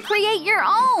today you'll create your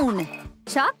own.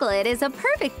 Chocolate is a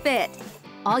perfect fit.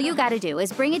 All you gotta do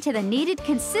is bring it to the needed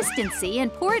consistency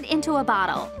and pour it into a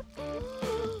bottle.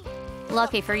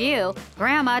 Lucky for you,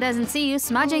 Grandma doesn't see you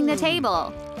smudging the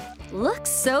table. Looks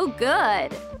so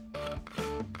good.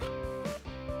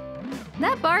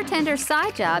 That bartender's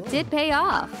side job did pay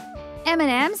off.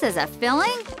 M&M's as a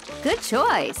filling? Good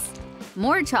choice.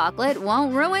 More chocolate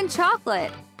won't ruin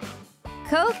chocolate.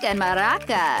 Coke and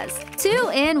maracas,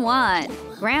 2 in 1.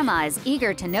 Grandma is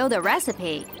eager to know the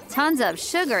recipe. Tons of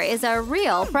sugar is a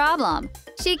real problem.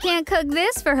 She can't cook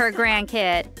this for her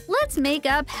grandkid. Let's make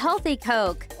up healthy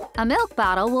Coke. A milk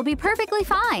bottle will be perfectly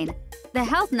fine. The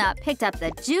health nut picked up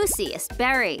the juiciest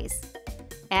berries.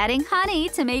 Adding honey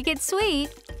to make it sweet.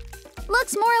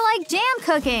 Looks more like jam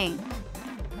cooking.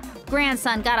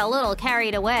 Grandson got a little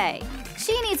carried away.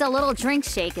 She needs a little drink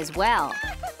shake as well.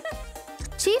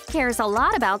 Chief cares a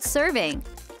lot about serving.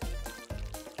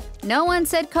 No one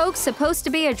said Coke's supposed to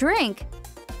be a drink.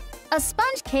 A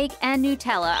sponge cake and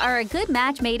Nutella are a good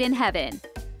match made in heaven.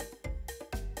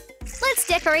 Let's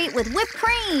decorate with whipped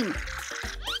cream.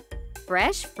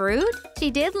 Fresh fruit?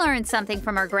 She did learn something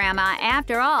from her grandma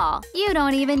after all. You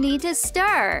don't even need to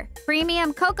stir.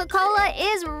 Premium Coca-Cola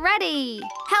is ready.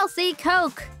 Healthy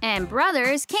Coke and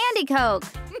Brothers Candy Coke.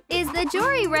 Is the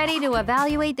jury ready to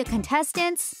evaluate the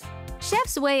contestants?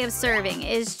 Chef's way of serving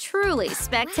is truly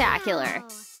spectacular.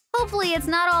 Hopefully it's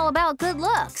not all about good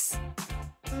looks.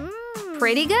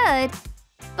 Pretty good,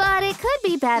 but it could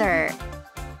be better.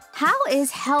 How is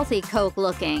healthy Coke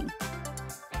looking?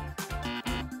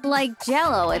 Like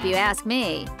Jell-O, if you ask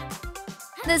me.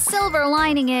 The silver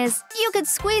lining is you could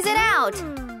squeeze it out.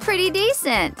 Pretty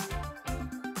decent.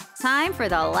 Time for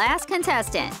the last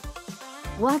contestant.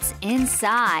 What's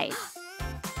inside?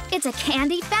 It's a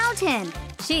candy fountain.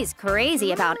 She's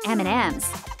crazy about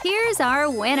M&Ms. Here's our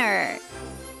winner.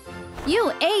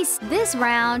 You aced this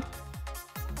round.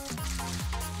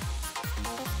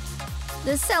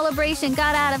 The celebration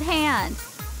got out of hand.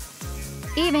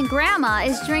 Even Grandma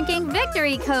is drinking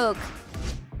Victory Coke.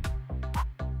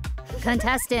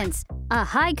 Contestants, A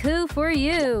haiku for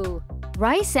you.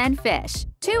 Rice and fish,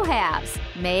 2 halves.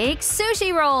 Make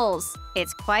sushi rolls.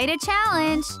 It's quite a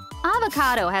challenge.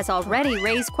 Avocado has already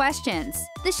raised questions.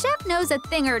 The chef knows a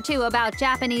thing or two about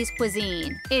Japanese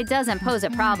cuisine. It doesn't pose a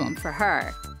problem for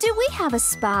her. Do we have a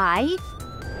spy?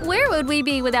 Where would we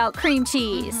be without cream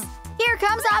cheese? Here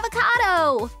comes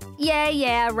avocado!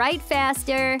 Yeah, right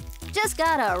faster. Just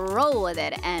gotta roll with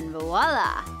it and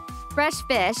voila! Fresh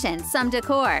fish and some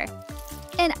decor.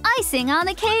 And icing on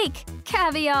the cake!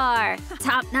 Caviar!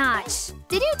 Top notch!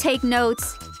 Did you take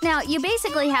notes? Now, you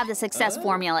basically have the success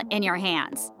formula in your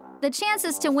hands. The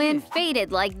chances to win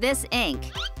faded like this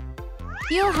ink.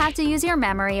 You'll have to use your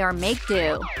memory or make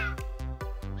do.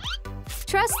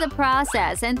 Trust the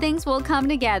process and things will come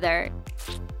together.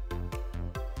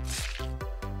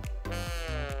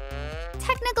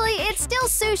 Technically, it's still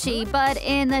sushi, but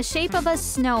in the shape of a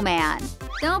snowman.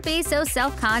 Don't be so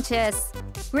self-conscious.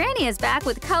 Granny is back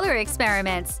with color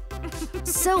experiments.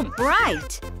 So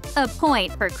bright! A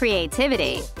point for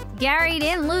creativity. Gary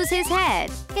didn't lose his head.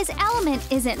 His element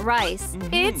isn't rice,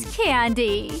 it's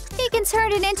candy. He can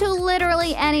turn it into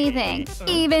literally anything,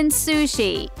 even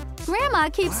sushi. Grandma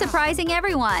keeps surprising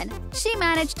everyone. She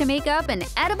managed to make up an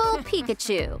edible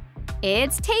Pikachu.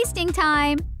 It's tasting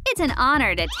time. It's an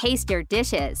honor to taste your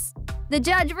dishes. The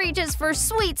judge reaches for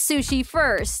sweet sushi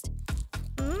first.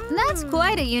 That's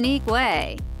quite a unique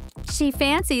way. She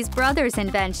fancies brother's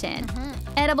invention.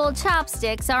 Edible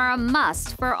chopsticks are a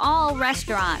must for all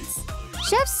restaurants.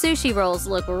 Chef's sushi rolls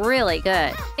look really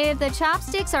good. If the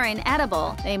chopsticks are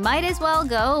inedible, they might as well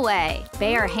go away.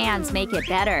 Bare hands make it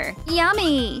better.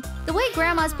 Yummy! The way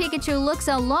Grandma's Pikachu looks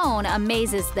alone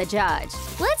amazes the judge.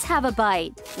 Let's have a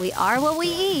bite. We are what we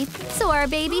eat, so our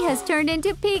baby has turned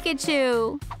into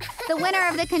Pikachu. The winner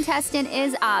of the contestant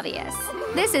is obvious.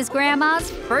 This is Grandma's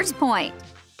first point.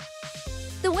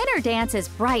 The winner dances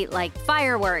bright like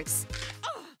fireworks.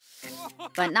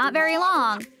 But not very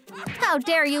long. How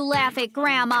dare you laugh at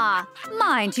Grandma?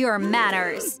 Mind your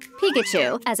manners.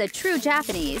 Pikachu, as a true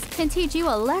Japanese, can teach you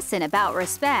a lesson about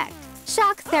respect.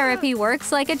 Shock therapy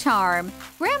works like a charm.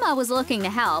 Grandma was looking to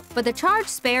help, but the charge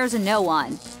spares no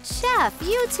one. Chef,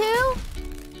 you too?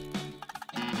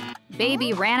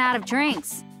 Baby ran out of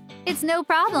drinks. It's no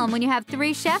problem when you have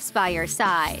 3 chefs by your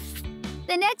side.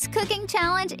 The next cooking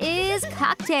challenge is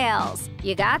cocktails.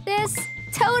 You got this?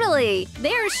 Totally!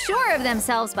 They're sure of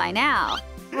themselves by now.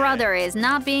 Brother is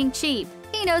not being cheap.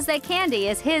 He knows that candy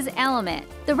is his element.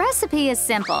 The recipe is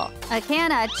simple. A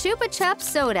can of Chupa Chups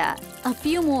soda. A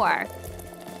few more.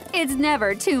 It's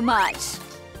never too much.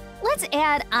 Let's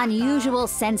add unusual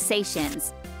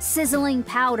sensations. Sizzling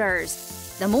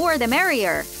powders. The more the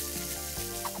merrier.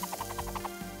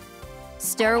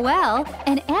 Stir well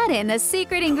and add in the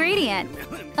secret ingredient.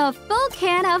 A full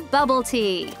can of bubble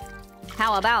tea.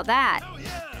 How about that?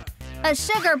 A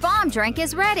sugar bomb drink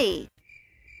is ready.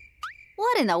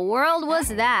 What in the world was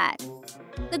that?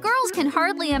 The girls can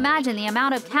hardly imagine the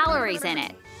amount of calories in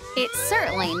it. It's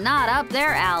certainly not up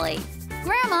their alley.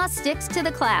 Grandma sticks to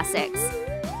the classics.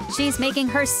 She's making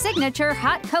her signature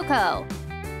hot cocoa.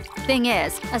 Thing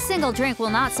is, a single drink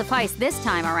will not suffice this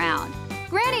time around.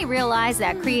 Granny realized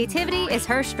that creativity is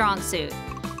her strong suit.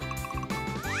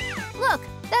 Look,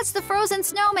 that's the frozen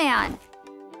snowman.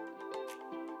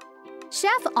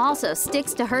 Chef also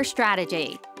sticks to her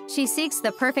strategy. She seeks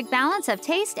the perfect balance of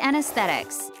taste and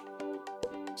aesthetics.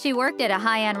 She worked at a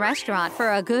high-end restaurant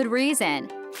for a good reason.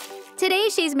 Today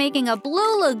she's making a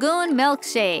Blue Lagoon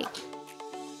milkshake.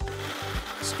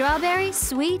 Strawberry,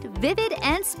 sweet, vivid,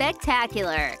 and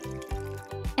spectacular.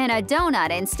 And a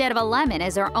donut instead of a lemon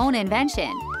is her own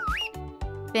invention.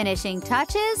 Finishing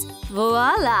touches,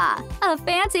 voila! A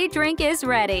fancy drink is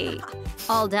ready.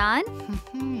 All done?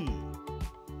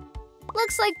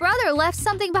 Looks like brother left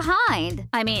something behind.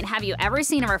 I mean, have you ever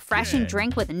seen a refreshing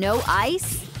drink with no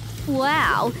ice?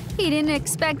 Wow, he didn't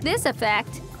expect this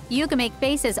effect. You can make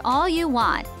faces all you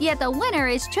want, yet the winner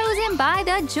is chosen by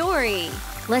the jury.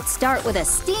 Let's start with a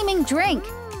steaming drink.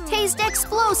 Taste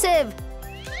explosive!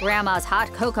 Grandma's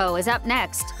hot cocoa is up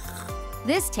next.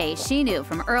 This taste she knew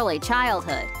from early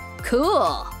childhood.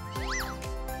 Cool!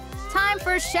 Time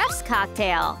for chef's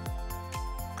cocktail.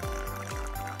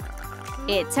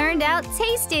 It turned out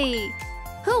tasty!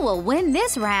 Who will win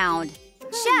this round?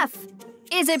 Chef!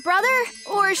 Is it brother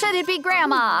or should it be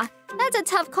Grandma? That's a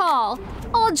tough call.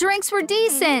 All drinks were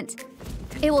decent.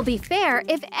 It will be fair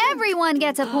if everyone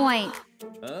gets a point.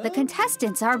 The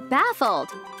contestants are baffled.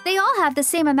 They all have the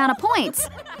same amount of points,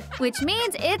 which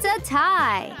means it's a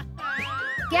tie.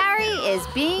 Gary is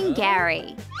being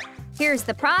Gary. Here's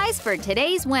the prize for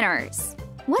today's winners.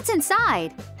 What's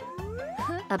inside?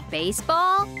 A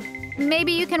baseball?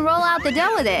 Maybe you can roll out the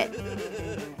dough with it.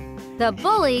 The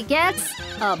bully gets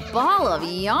a ball of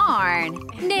yarn.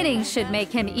 Knitting should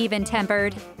make him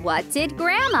even-tempered. What did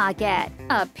Grandma get?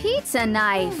 A pizza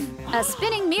knife. A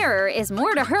spinning mirror is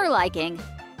more to her liking.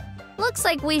 Looks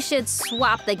like we should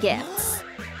swap the gifts.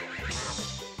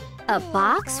 A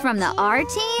box from the art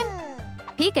team?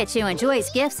 Pikachu enjoys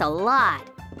gifts a lot.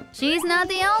 She's not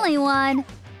the only one.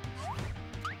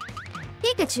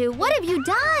 Pikachu, what have you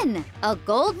done? A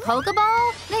gold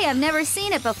Pokeball? They have never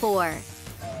seen it before.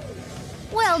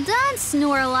 Well done,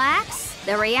 Snorlax.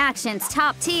 The reaction's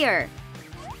top tier.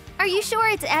 Are you sure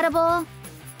it's edible?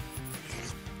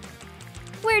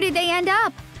 Where did they end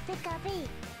up?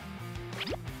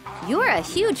 You're a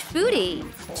huge foodie.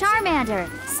 Charmander,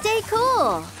 stay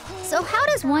cool. So how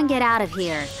does one get out of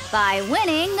here? By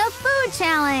winning the food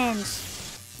challenge.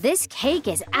 This cake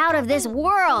is out of this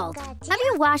world. Have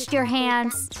you washed your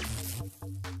hands?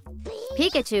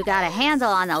 Pikachu got a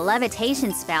handle on the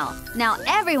levitation spell. Now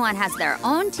everyone has their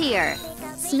own tier.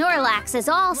 Snorlax is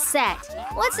all set.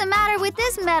 What's the matter with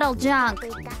this metal junk?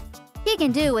 He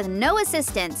can do with no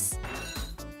assistance.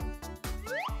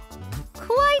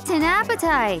 Quite an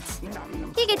appetite.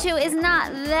 Pikachu is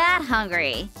not that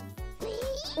hungry.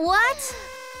 What?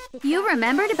 You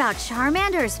remembered about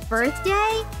Charmander's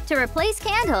birthday? To replace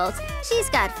candles, she's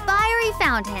got fiery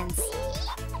fountains.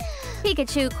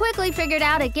 Pikachu quickly figured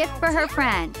out a gift for her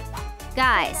friend.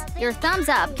 Guys, your thumbs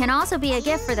up can also be a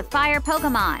gift for the fire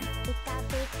Pokemon.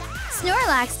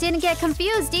 Snorlax didn't get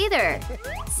confused either.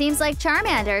 Seems like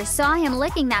Charmander saw him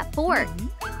licking that fork.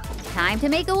 Time to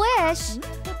make a wish.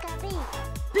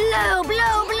 Blow,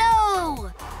 blow,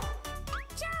 blow!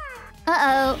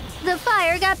 Uh-oh, the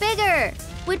fire got bigger.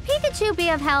 Would Pikachu be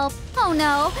of help? Oh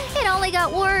no, it only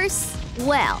got worse.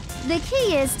 Well, the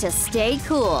key is to stay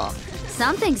cool.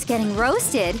 Something's getting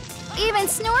roasted. Even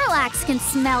Snorlax can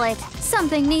smell it.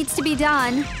 Something needs to be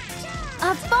done.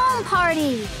 A foam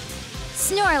party!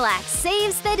 Snorlax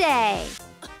saves the day.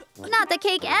 Not the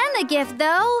cake and the gift,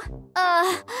 though.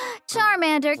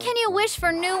 Charmander, can you wish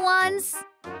for new ones?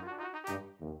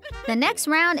 The next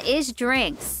round is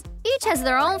drinks. Each has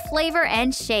their own flavor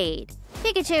and shade.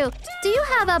 Pikachu, do you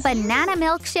have a banana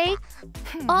milkshake?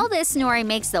 All this snoring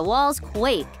makes the walls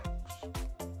quake.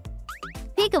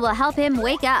 Pika will help him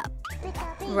wake up.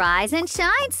 Rise and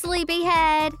shine,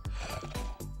 sleepyhead.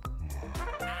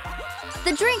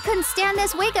 The drink couldn't stand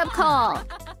this wake-up call.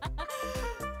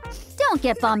 Don't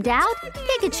get bummed out.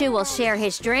 Pikachu will share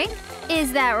his drink.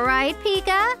 Is that right,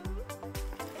 Pika?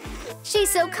 She's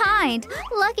so kind.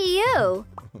 Lucky you.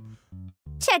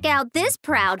 Check out this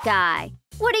proud guy.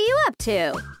 What are you up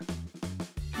to?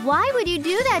 Why would you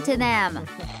do that to them?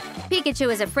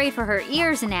 Pikachu is afraid for her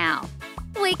ears now.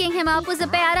 Waking him up was a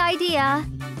bad idea.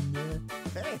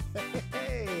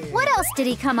 What else did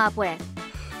he come up with?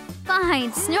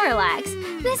 Fine,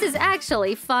 Snorlax. This is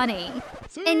actually funny.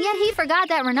 And yet he forgot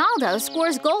that Ronaldo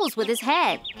scores goals with his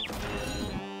head.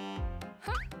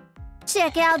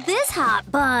 Check out this hot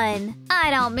bun.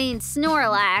 I don't mean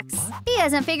Snorlax. He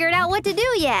hasn't figured out what to do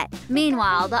yet.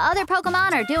 Meanwhile, the other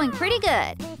Pokemon are doing pretty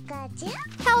good.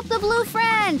 Help the blue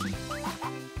friend!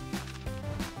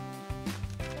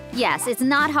 Yes, it's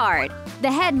not hard.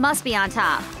 The head must be on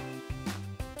top.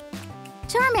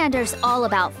 Charmander's all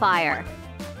about fire.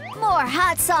 More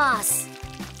hot sauce!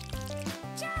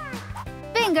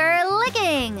 Finger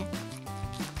licking!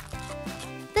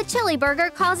 The chili burger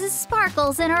causes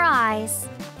sparkles in her eyes.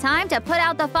 Time to put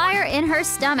out the fire in her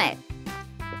stomach.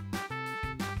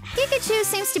 Pikachu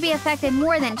seems to be affected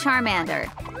more than Charmander.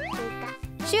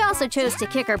 She also chose to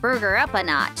kick her burger up a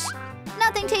notch.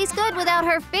 Nothing tastes good without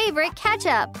her favorite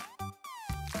ketchup.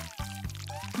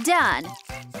 Done.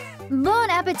 Bon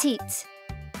appetit.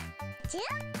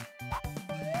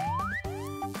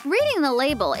 Reading the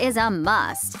label is a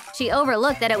must. She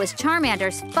overlooked that it was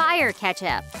Charmander's fire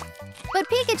ketchup. But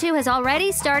Pikachu has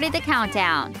already started the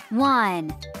countdown.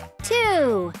 1,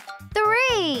 2,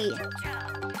 3.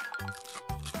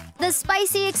 The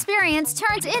spicy experience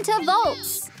turns into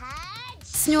volts.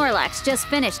 Snorlax just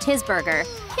finished his burger.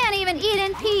 Can't even eat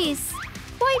in peace.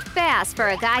 Quite fast for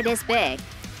a guy this big.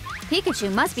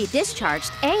 Pikachu must be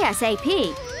discharged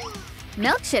ASAP.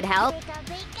 Milk should help.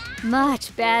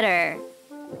 Much better.